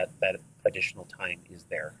 So that additional time is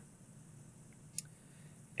there.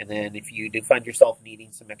 And then if you do find yourself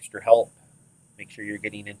needing some extra help, make sure you're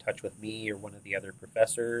getting in touch with me or one of the other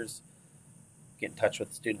professors. Get in touch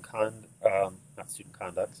with Student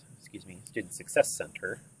Success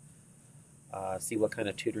Center. See what kind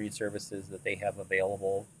of tutoring services that they have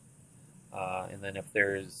available. And then if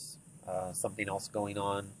there's something else going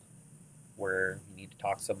on where you need to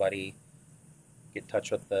talk to somebody, get in touch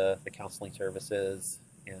with the counseling services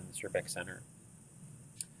in the Surbeck Center.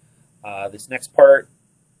 This next part,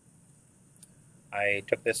 I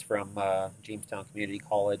took this from Jamestown Community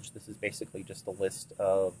College. This is basically just a list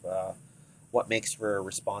of what makes for a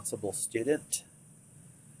responsible student.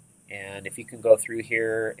 And if you can go through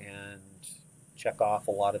here and check off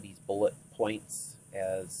a lot of these bullet points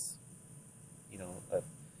as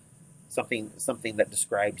something that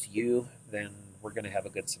describes you, then we're going to have a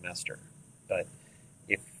good semester. But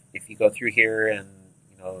if you go through here and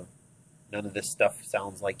none of this stuff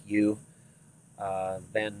sounds like you,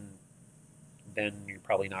 then you're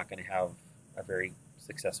probably not going to have a very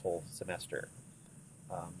successful semester.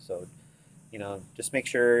 So just make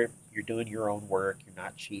sure you're doing your own work, you're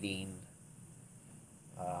not cheating.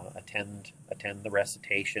 Attend the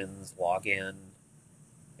recitations, log in,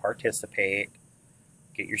 participate,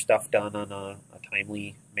 get your stuff done on a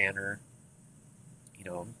timely manner.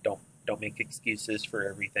 Don't make excuses for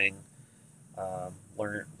everything.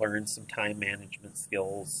 learn some time management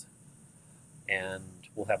skills, and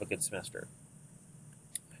we'll have a good semester.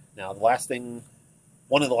 Now,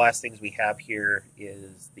 one of the last things we have here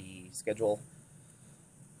is the schedule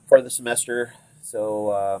for the semester.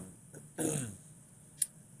 So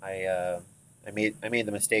I made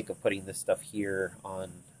the mistake of putting this stuff here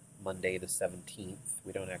on Monday the 17th.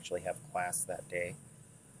 We don't actually have class that day,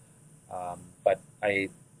 but I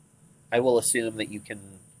will assume that you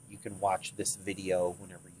can watch this video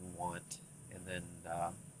whenever you want, and then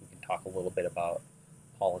we can talk a little bit about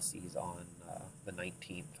policies on the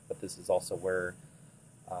 19th. But this is also where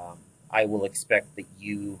I will expect that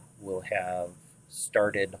you will have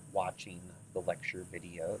started watching the lecture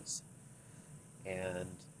videos.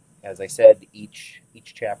 And as I said, each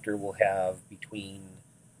chapter will have between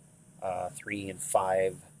 3 and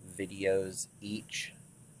 5 videos each.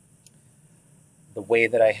 The way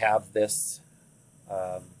that I have this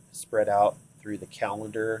spread out through the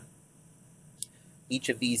calendar, each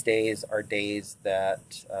of these days are days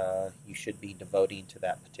that you should be devoting to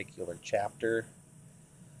that particular chapter.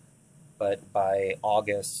 But by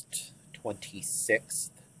August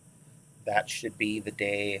 26th, that should be the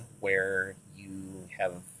day where you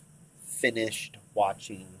have finished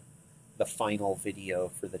watching the final video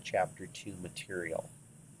for the Chapter 2 material.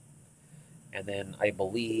 And then I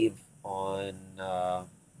believe on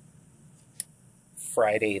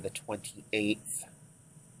Friday the 28th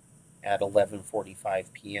at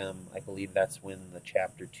 11:45 p.m., I believe that's when the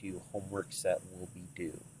Chapter 2 homework set will be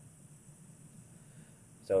due.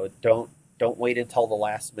 So don't wait until the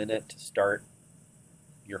last minute to start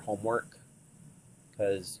your homework,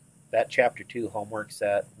 because that Chapter 2 homework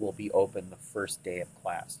set will be open the first day of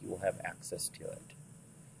class. You will have access to it.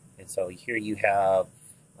 And so here you have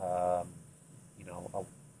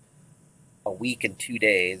a week and 2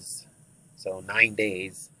 days, so 9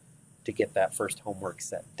 days, to get that first homework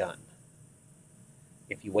set done.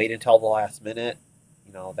 If you wait until the last minute,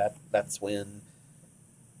 that's when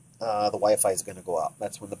the Wi-Fi is going to go out.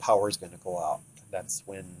 That's when the power is going to go out. That's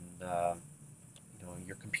when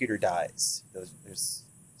your computer dies. There's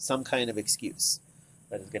some kind of excuse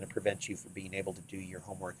that is going to prevent you from being able to do your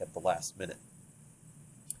homework at the last minute.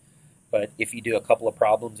 But if you do a couple of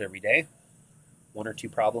problems every day, 1 or 2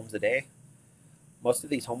 problems a day, most of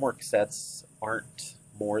these homework sets aren't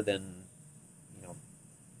more than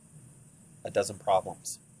a dozen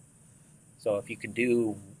problems. So if you can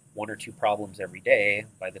do 1 or 2 problems every day,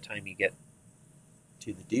 by the time you get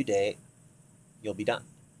to the due date, you'll be done.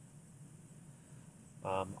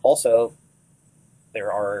 Also,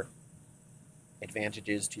 there are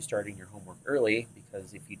advantages to starting your homework early,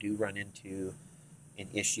 because if you do run into an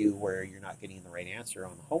issue where you're not getting the right answer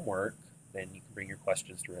on the homework, then you can bring your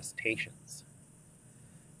questions to recitations.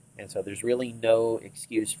 And so there's really no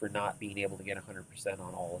excuse for not being able to get 100%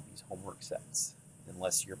 on all of these homework sets,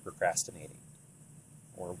 unless you're procrastinating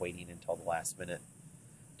or waiting until the last minute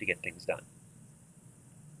to get things done.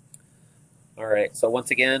 All right, so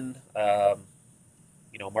once again,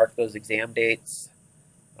 mark those exam dates.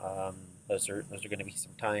 Those are going to be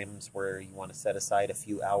some times where you want to set aside a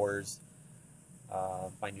few hours,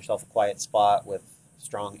 find yourself a quiet spot with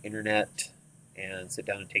strong internet, and sit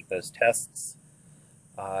down and take those tests.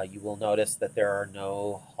 You will notice that there are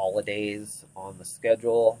no holidays on the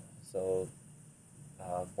schedule, so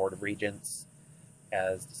Board of Regents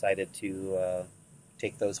has decided to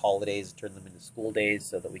take those holidays and turn them into school days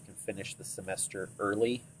so that we can finish the semester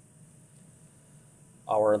early.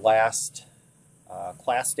 Our last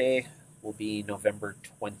class day will be November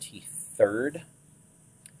 23rd,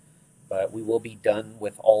 but we will be done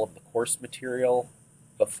with all of the course material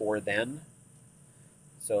before then.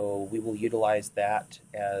 So we will utilize that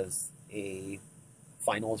as a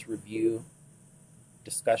finals review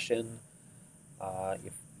discussion.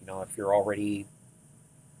 If you're already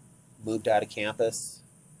moved out of campus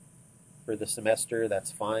for the semester,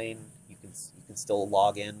 that's fine. You can still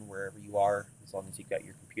log in wherever you are, as long as you've got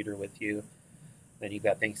your computer with you. Then you've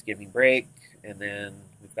got Thanksgiving break, and then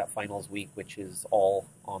we've got finals week, which is all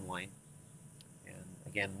online. And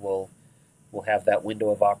again, we'll have that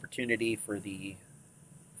window of opportunity for the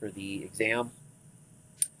exam.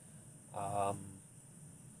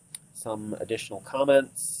 Some additional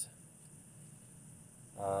comments.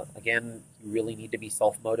 Again, you really need to be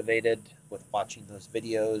self-motivated with watching those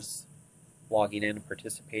videos, logging in and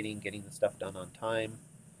participating, getting the stuff done on time.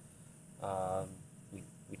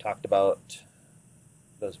 We talked about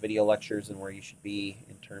those video lectures and where you should be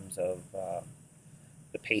in terms of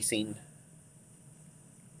the pacing.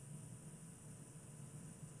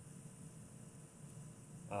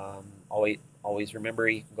 Always remember,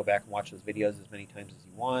 you can go back and watch those videos as many times as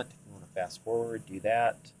you want. If you want to fast forward, do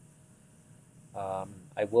that.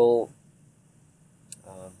 I will,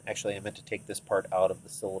 actually I meant to take this part out of the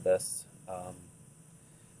syllabus.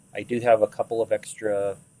 I do have a couple of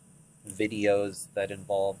extra videos that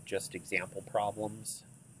involve just example problems.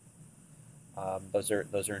 Those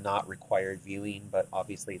are not required viewing, but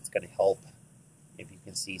obviously it's going to help if you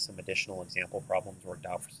can see some additional example problems worked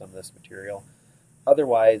out for some of this material.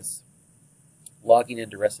 Otherwise, logging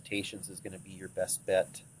into recitations is going to be your best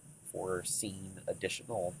bet for seeing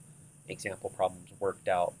additional example problems worked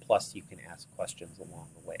out, plus you can ask questions along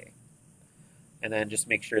the way. And then just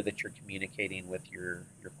make sure that you're communicating with your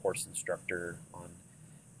course instructor on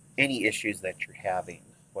any issues that you're having,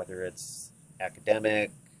 whether it's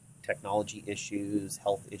academic, technology issues,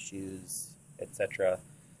 health issues, etc.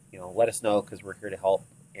 Let us know, because we're here to help.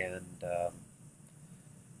 And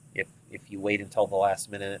if you wait until the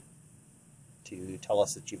last minute to tell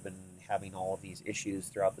us that you've been having all of these issues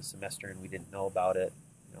throughout the semester and we didn't know about it,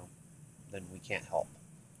 then we can't help.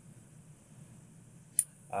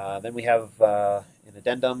 Then we have an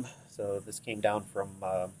addendum. So this came down from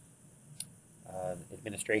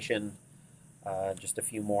administration. Just a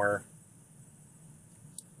few more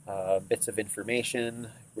bits of information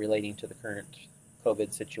relating to the current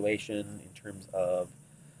COVID situation in terms of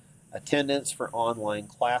attendance for online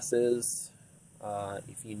classes.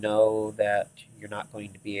 If you know that you're not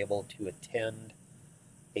going to be able to attend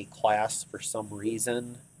a class for some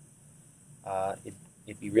reason,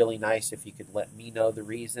 it'd be really nice if you could let me know the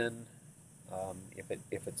reason.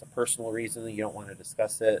 If it's a personal reason you don't want to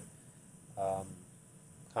discuss it,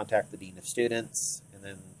 contact the Dean of Students, and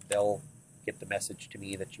then they'll get the message to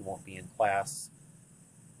me that you won't be in class.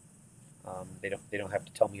 They don't have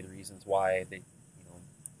to tell me the reasons why.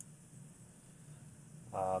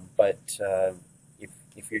 But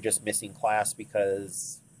if you're just missing class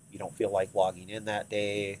because you don't feel like logging in that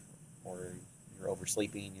day, or you're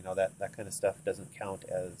oversleeping, that kind of stuff doesn't count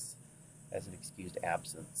as an excused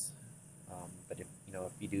absence. But if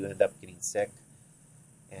you do end up getting sick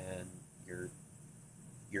and you're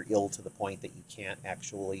ill to the point that you can't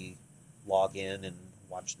actually log in and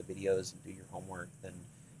watch the videos and do your homework, then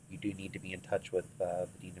you do need to be in touch with the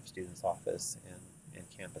Dean of Students office and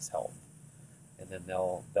Campus Health. And then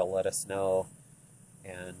they'll let us know,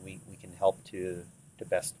 and we can help to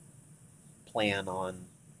best plan on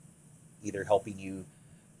either helping you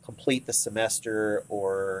complete the semester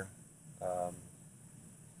or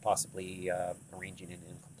possibly arranging an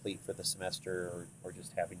incomplete for the semester, or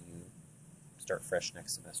just having you start fresh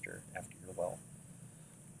next semester after you're well.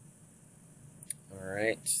 All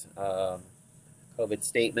right, COVID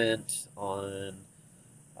statement on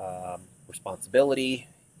responsibility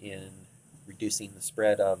in reducing the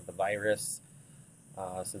spread of the virus.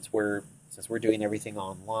 Since we're doing everything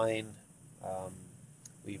online,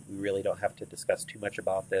 we really don't have to discuss too much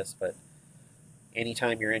about this, but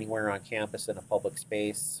anytime you're anywhere on campus in a public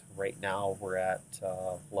space, right now we're at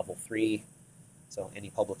level 3, so any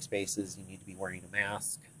public spaces you need to be wearing a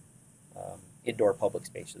mask. Indoor public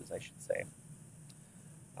spaces, I should say.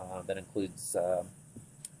 That includes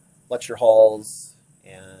lecture halls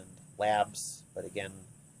and labs, but again,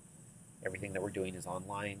 everything that we're doing is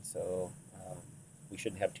online, so we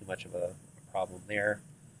shouldn't have too much of a problem there.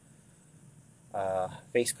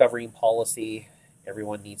 Face covering policy.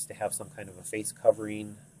 Everyone needs to have some kind of a face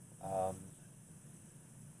covering.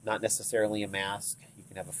 Not necessarily a mask. You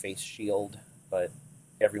can have a face shield, but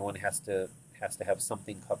everyone has to have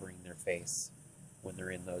something covering their face when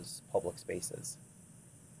they're in those public spaces.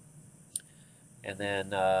 And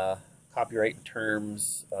then copyright in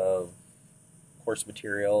terms of course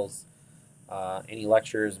materials. Any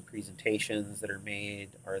lectures and presentations that are made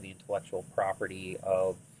are the intellectual property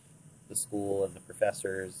of the school and the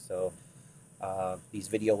professors. So these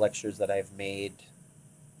video lectures that I've made,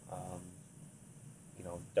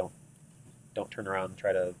 don't turn around and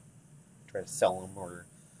try to sell them or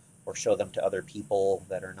show them to other people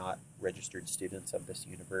that are not registered students of this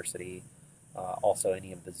university. Also,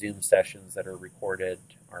 any of the Zoom sessions that are recorded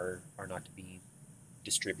are not to be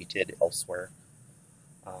distributed elsewhere.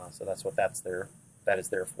 So that's what that is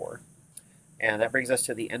there for. And that brings us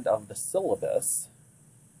to the end of the syllabus.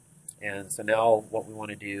 And so now what we want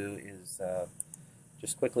to do is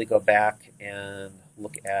just quickly go back and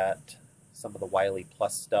look at some of the Wiley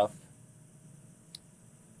Plus stuff.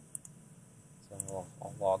 So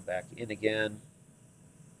I'll log back in again.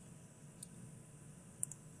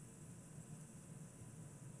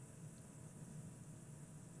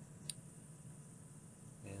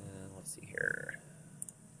 And let's see here.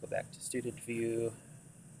 Go back to student view.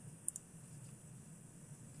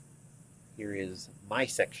 Here is my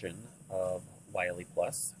section of Wiley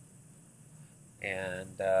Plus.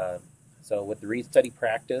 And so with the Read Study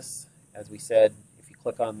Practice, as we said, if you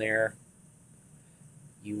click on there,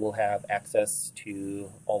 you will have access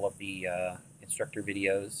to all of the instructor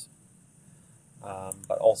videos,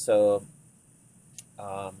 but also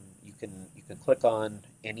you can click on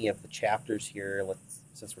any of the chapters here.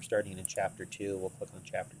 Since we're starting in Chapter 2, we'll click on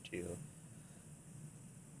Chapter 2.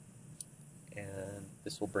 And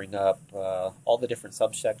this will bring up all the different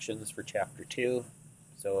subsections for Chapter 2.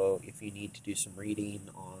 So if you need to do some reading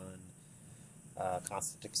on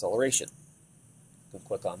constant acceleration, you can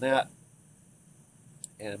click on that.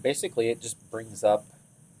 And basically it just brings up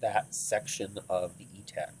that section of the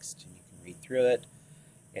e-text, and you can read through it.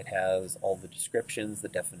 It has all the descriptions, the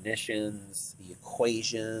definitions, the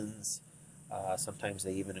equations. Sometimes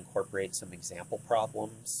they even incorporate some example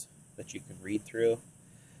problems that you can read through.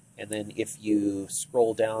 And then if you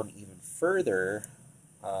scroll down even further,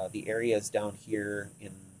 the areas down here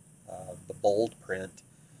in the bold print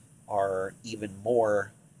are even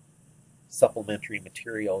more supplementary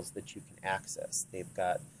materials that you can access. They've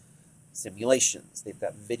got simulations, they've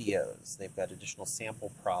got videos, they've got additional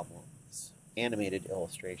sample problems, animated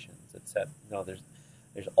illustrations, etc. No,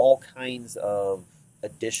 there's all kinds of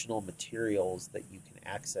additional materials that you can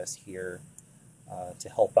access here to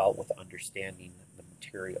help out with understanding the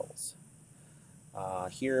materials.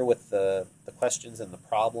 Here with the questions and the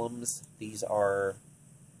problems, these are,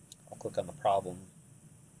 I'll click on the problem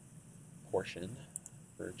portion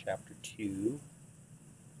for Chapter 2.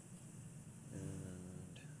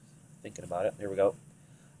 And thinking about it, there we go.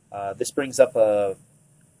 This brings up a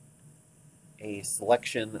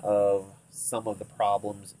selection of some of the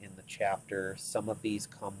problems in the chapter. Some of these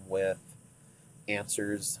come with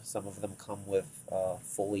answers, some of them come with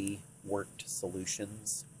fully worked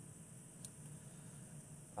solutions.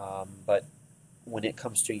 But when it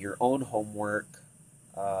comes to your own homework,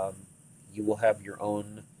 you will have your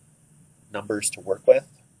own numbers to work with.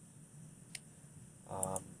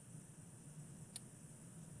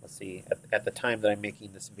 Let's see, at the time that I'm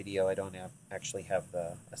making this video, I don't actually have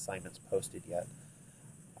the assignments posted yet.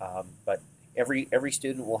 But every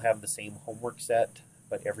student will have the same homework set,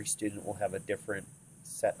 but every student will have a different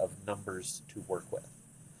set of numbers to work with.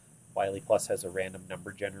 Wiley Plus has a random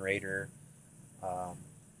number generator,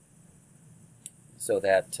 so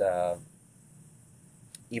that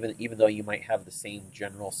even though you might have the same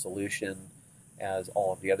general solution as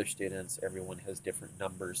all of the other students, everyone has different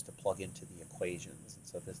numbers to plug into the equations. And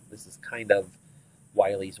so this is kind of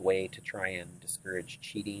Wiley's way to try and discourage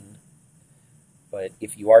cheating. But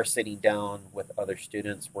if you are sitting down with other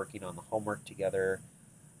students working on the homework together,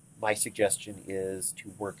 my suggestion is to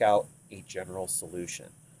work out a general solution,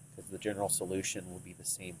 because the general solution will be the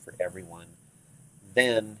same for everyone.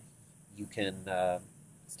 Then you can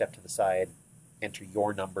step to the side, enter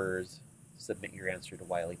your numbers, submit your answer to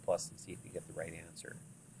Wiley Plus, and see if you get the right answer.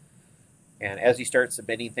 And as you start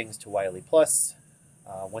submitting things to Wiley Plus,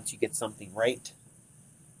 once you get something right,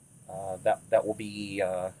 that will be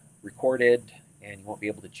recorded, and you won't be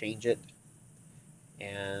able to change it.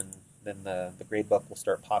 And then the gradebook will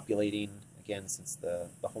start populating. Again, since the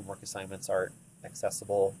homework assignments aren't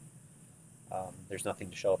accessible, there's nothing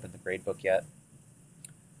to show up in the gradebook yet.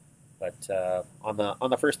 But on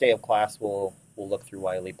the first day of class, we'll look through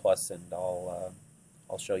Wiley Plus, and I'll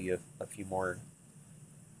show you a few more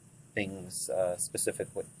things specific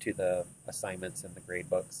to the assignments and the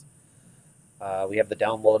gradebooks. We have the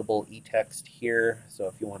downloadable e-text here, so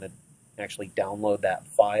if you want to actually download that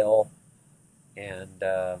file and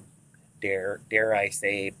dare I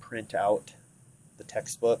say print out the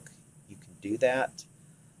textbook, you can do that.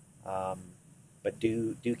 But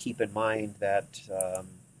do keep in mind that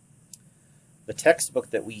the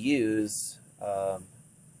textbook that we use,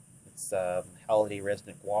 it's Halliday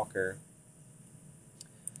Resnick Walker,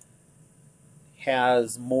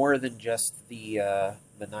 has more than just the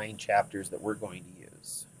 9 chapters that we're going to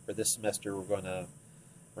use. For this semester, we're going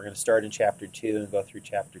to start in Chapter 2 and go through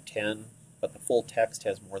Chapter 10, but the full text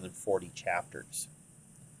has more than 40 chapters.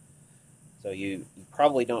 So you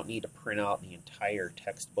probably don't need to print out the entire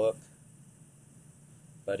textbook,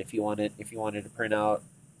 but if you wanted to print out,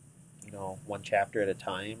 one chapter at a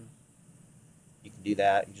time, you can do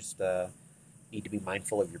that. You just need to be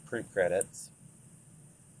mindful of your print credits.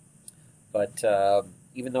 But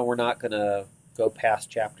even though we're not going to go past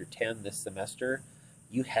Chapter 10 this semester,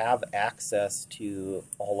 you have access to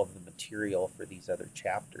all of the material for these other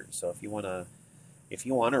chapters. So if you want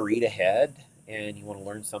to read ahead and you want to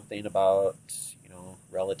learn something about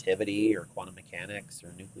relativity or quantum mechanics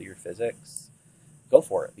or nuclear physics, go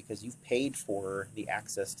for it, because you've paid for the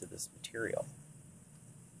access to this material.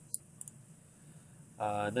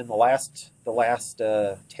 And then the last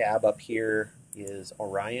tab up here is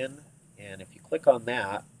Orion, and if you click on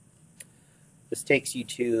that, this takes you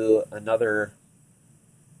to another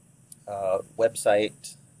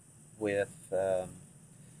website with a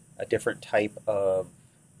different type of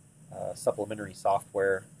supplementary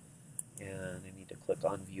software, and I need to click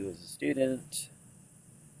on View as a Student.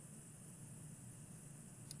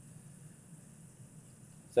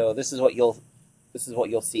 So this is what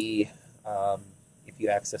you'll see if you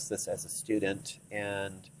access this as a student,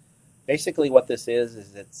 and basically what this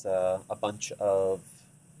is it's a bunch of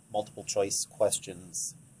multiple choice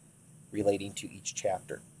questions relating to each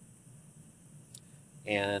chapter.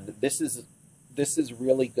 And this is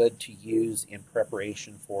really good to use in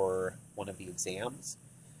preparation for one of the exams,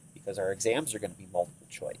 because our exams are going to be multiple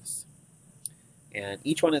choice. And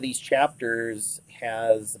each one of these chapters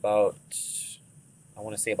has about, I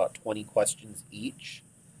want to say about 20 questions each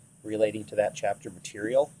relating to that chapter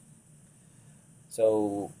material.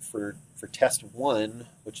 So for test 1,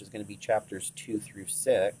 which is going to be chapters 2 through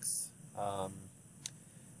 6,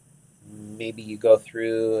 maybe you go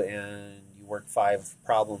through and you work 5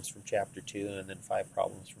 problems from chapter 2, and then 5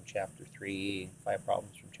 problems from chapter 3, 5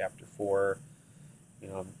 problems from chapter 4. You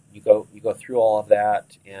know, you go through all of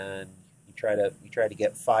that, and you try to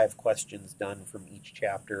get 5 questions done from each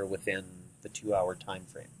chapter within the 2-hour time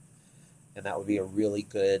frame, and that would be a really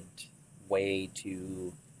good way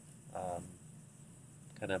to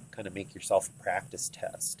kind of make yourself a practice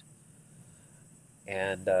test.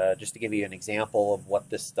 And just to give you an example of what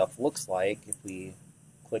this stuff looks like, if we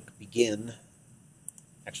click Begin,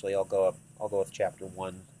 actually I'll go with chapter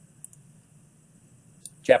 1.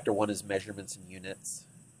 Chapter 1 is measurements and units.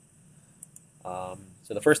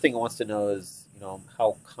 So the first thing it wants to know is, you know,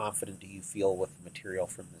 how confident do you feel with the material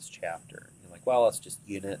from this chapter? You're like, well, it's just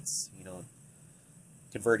units, you know,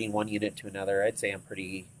 converting one unit to another. I'd say I'm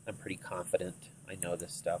pretty confident. I know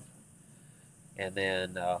this stuff. And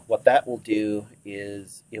then what that will do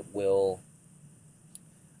is it will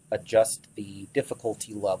adjust the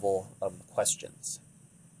difficulty level of the questions.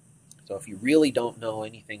 So if you really don't know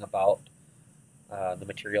anything about the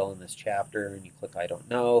material in this chapter, and you click I don't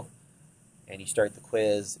know, and you start the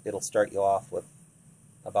quiz, it'll start you off with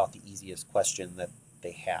about the easiest question that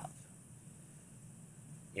they have.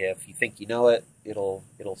 If you think you know it, it'll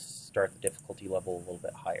start the difficulty level a little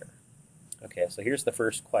bit higher. Okay, so here's the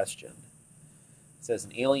first question. It says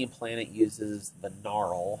an alien planet uses the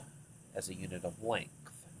knarl as a unit of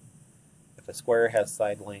length. If a square has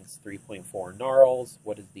side lengths 3.4 knarls,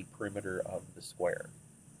 what is the perimeter of the square?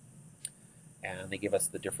 And they give us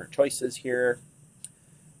the different choices here.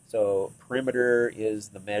 So perimeter is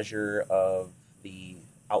the measure of the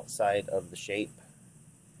outside of the shape,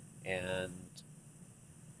 and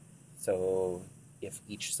so if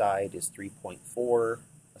each side is 3.4,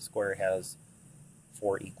 a square has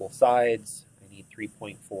 4 equal sides. I need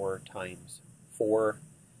 3.4 times 4,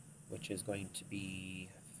 which is going to be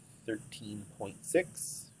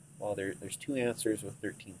 13.6. Well, there's 2 answers with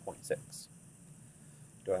 13.6.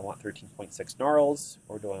 Do I want 13.6 knarls,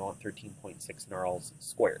 or do I want 13.6 knarls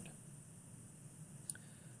squared?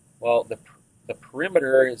 Well, the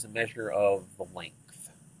perimeter is a measure of the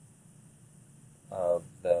length of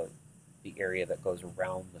the area that goes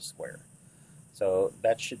around the square. So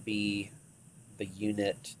that should be the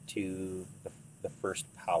unit to the first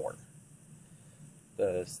power.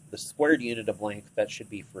 The squared unit of length, that should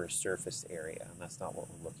be for a surface area, and that's not what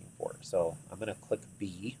we're looking for. So I'm going to click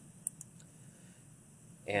B.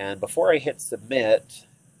 And before I hit submit,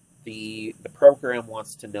 the program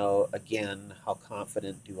wants to know, again, how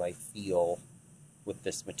confident do I feel with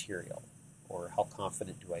this material, or how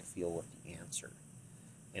confident do I feel with the answer.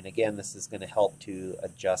 And again, this is going to help to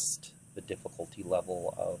adjust the difficulty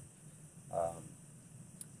level of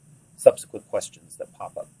subsequent questions that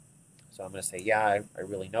pop up. So I'm going to say, yeah, I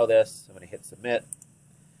really know this. I'm going to hit submit.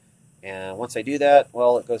 And once I do that,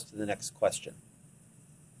 well, it goes to the next question.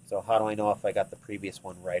 So how do I know if I got the previous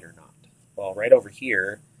one right or not? Well, right over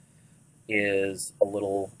here is a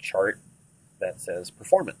little chart that says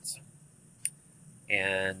performance.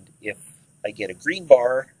 And if I get a green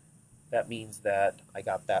bar, that means that I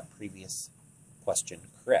got that previous question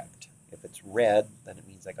correct. If it's red, then it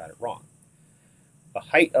means I got it wrong. The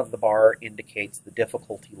height of the bar indicates the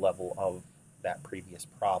difficulty level of that previous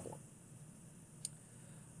problem.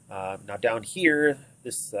 Now down here,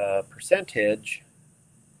 this percentage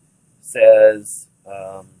says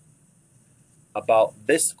about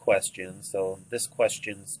this question, so this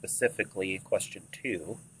question specifically, question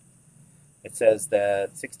 2, it says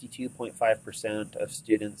that 62.5% of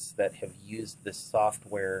students that have used this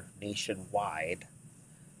software nationwide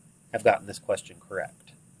have gotten this question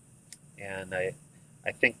correct. And I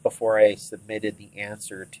think before I submitted the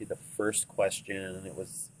answer to the first question, it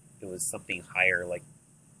was something higher, like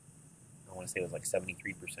I want to say it was like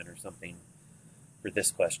 73% or something for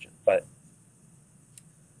this question. But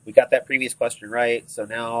we got that previous question right, so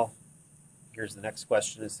now here's the next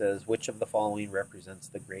question. It says, which of the following represents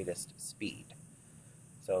the greatest speed?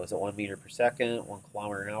 So is it 1 meter per second, 1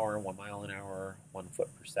 kilometer an hour, 1 mile an hour, 1 foot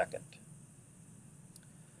per second?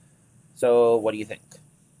 So what do you think?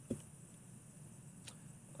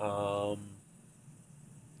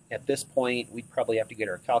 At this point, we'd probably have to get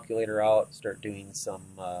our calculator out, start doing some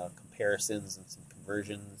comparisons and some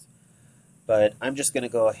conversions. But I'm just going to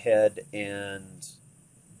go ahead and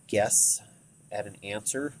guess at an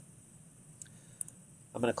answer.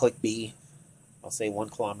 I'm going to click B. I'll say 1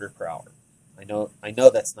 kilometer per hour. I know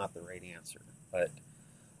that's not the right answer, but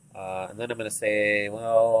and then I'm going to say,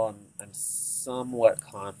 well, I'm somewhat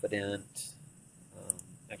confident.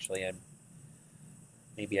 Actually,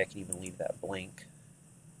 maybe I can even leave that blank.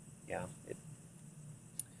 Yeah.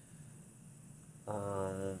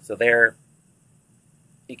 So there,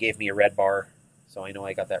 it gave me a red bar, so I know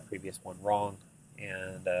I got that previous one wrong.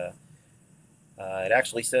 And it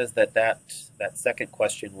actually says that second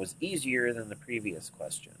question was easier than the previous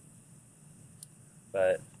question.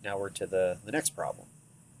 But now we're to the next problem.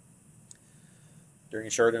 During a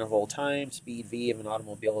short interval of time, speed v of an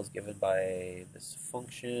automobile is given by this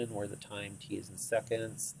function where the time t is in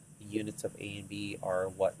seconds. The units of a and b are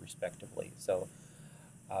what respectively? So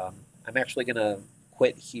I'm actually going to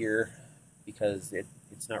quit here because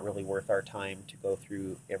it's not really worth our time to go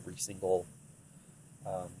through every single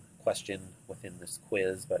question within this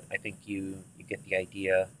quiz, but I think you get the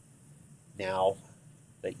idea now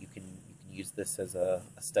that you can use this as a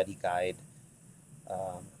study guide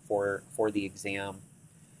for the exam.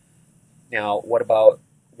 Now, what about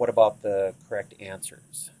the correct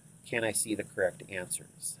answers? Can I see the correct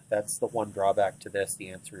answers? That's the one drawback to this. The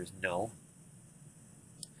answer is no.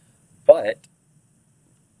 But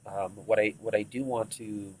what I do want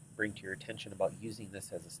to bring to your attention about using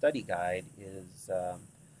this as a study guide is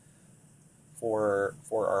for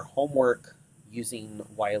our homework using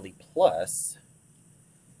Wiley Plus,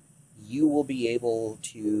 you will be able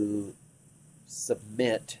to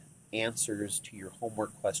submit answers to your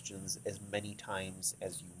homework questions as many times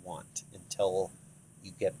as you want until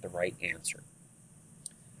you get the right answer.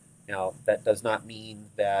 Now, that does not mean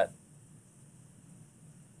that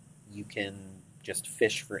you can just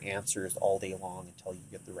fish for answers all day long until you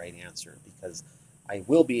get the right answer, because I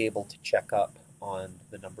will be able to check up on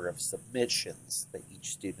the number of submissions that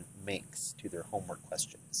each student makes to their homework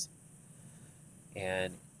questions.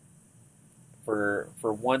 And for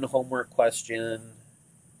one homework question,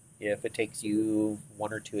 if it takes you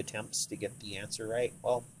 1 or 2 attempts to get the answer right,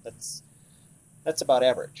 well, that's about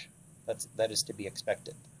average. That is to be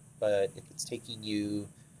expected. But if it's taking you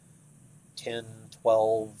 10,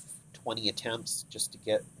 12, 20 attempts just to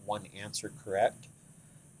get one answer correct,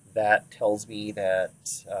 that tells me that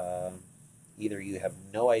either you have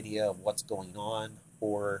no idea of what's going on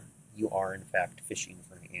or you are in fact fishing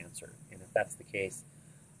for an answer. And if that's the case,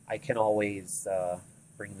 I can always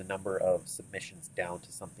bring the number of submissions down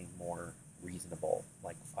to something more reasonable,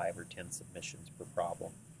 like 5 or 10 submissions per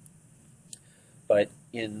problem. But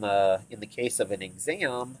in the case of an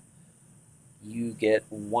exam, you get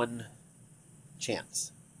one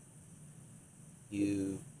chance.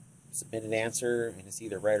 You submit an answer, and it's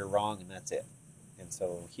either right or wrong, and that's it. And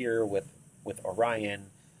so here with Orion,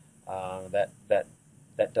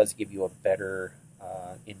 that does give you a better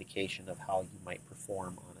indication of how you might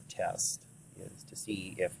perform on a test, is to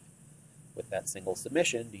see if with that single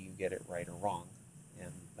submission, do you get it right or wrong?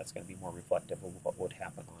 And that's going to be more reflective of what would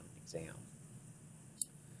happen on an exam.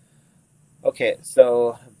 Okay,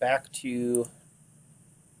 so back to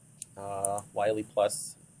Wiley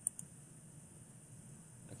Plus.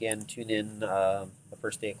 Again, tune in the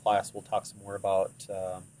first day of class. We'll talk some more about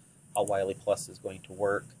how Wiley Plus is going to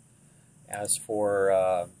work. As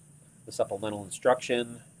for the supplemental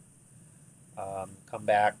instruction, come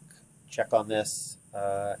back, check on this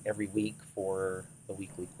every week for the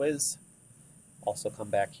weekly quiz. Also come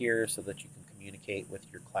back here so that you can communicate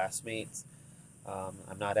with your classmates.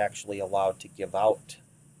 I'm not actually allowed to give out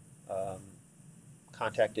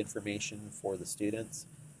contact information for the students,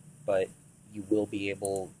 but you will be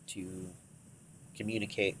able to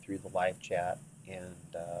communicate through the live chat and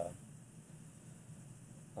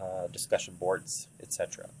discussion boards,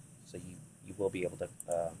 etc. So you will be able to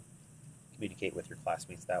communicate with your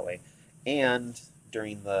classmates that way. And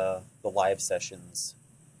during the live sessions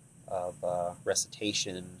of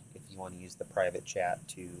recitation, if you want to use the private chat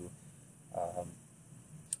to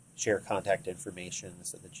share contact information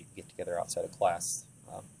so that you can get together outside of class,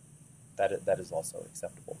 that is also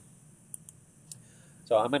acceptable.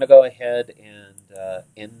 So I'm going to go ahead and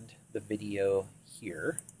end the video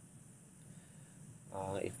here.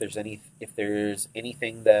 If there's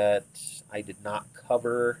anything that I did not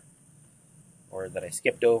cover, or that I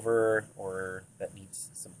skipped over, or that needs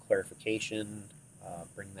some clarification,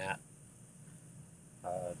 bring that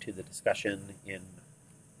to the discussion in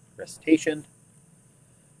recitation.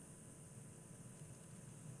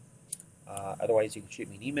 Otherwise, you can shoot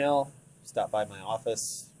me an email, stop by my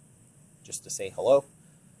office just to say hello.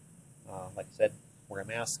 Like I said, wear a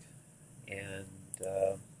mask, and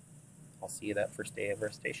I'll see you that first day of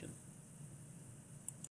recitation.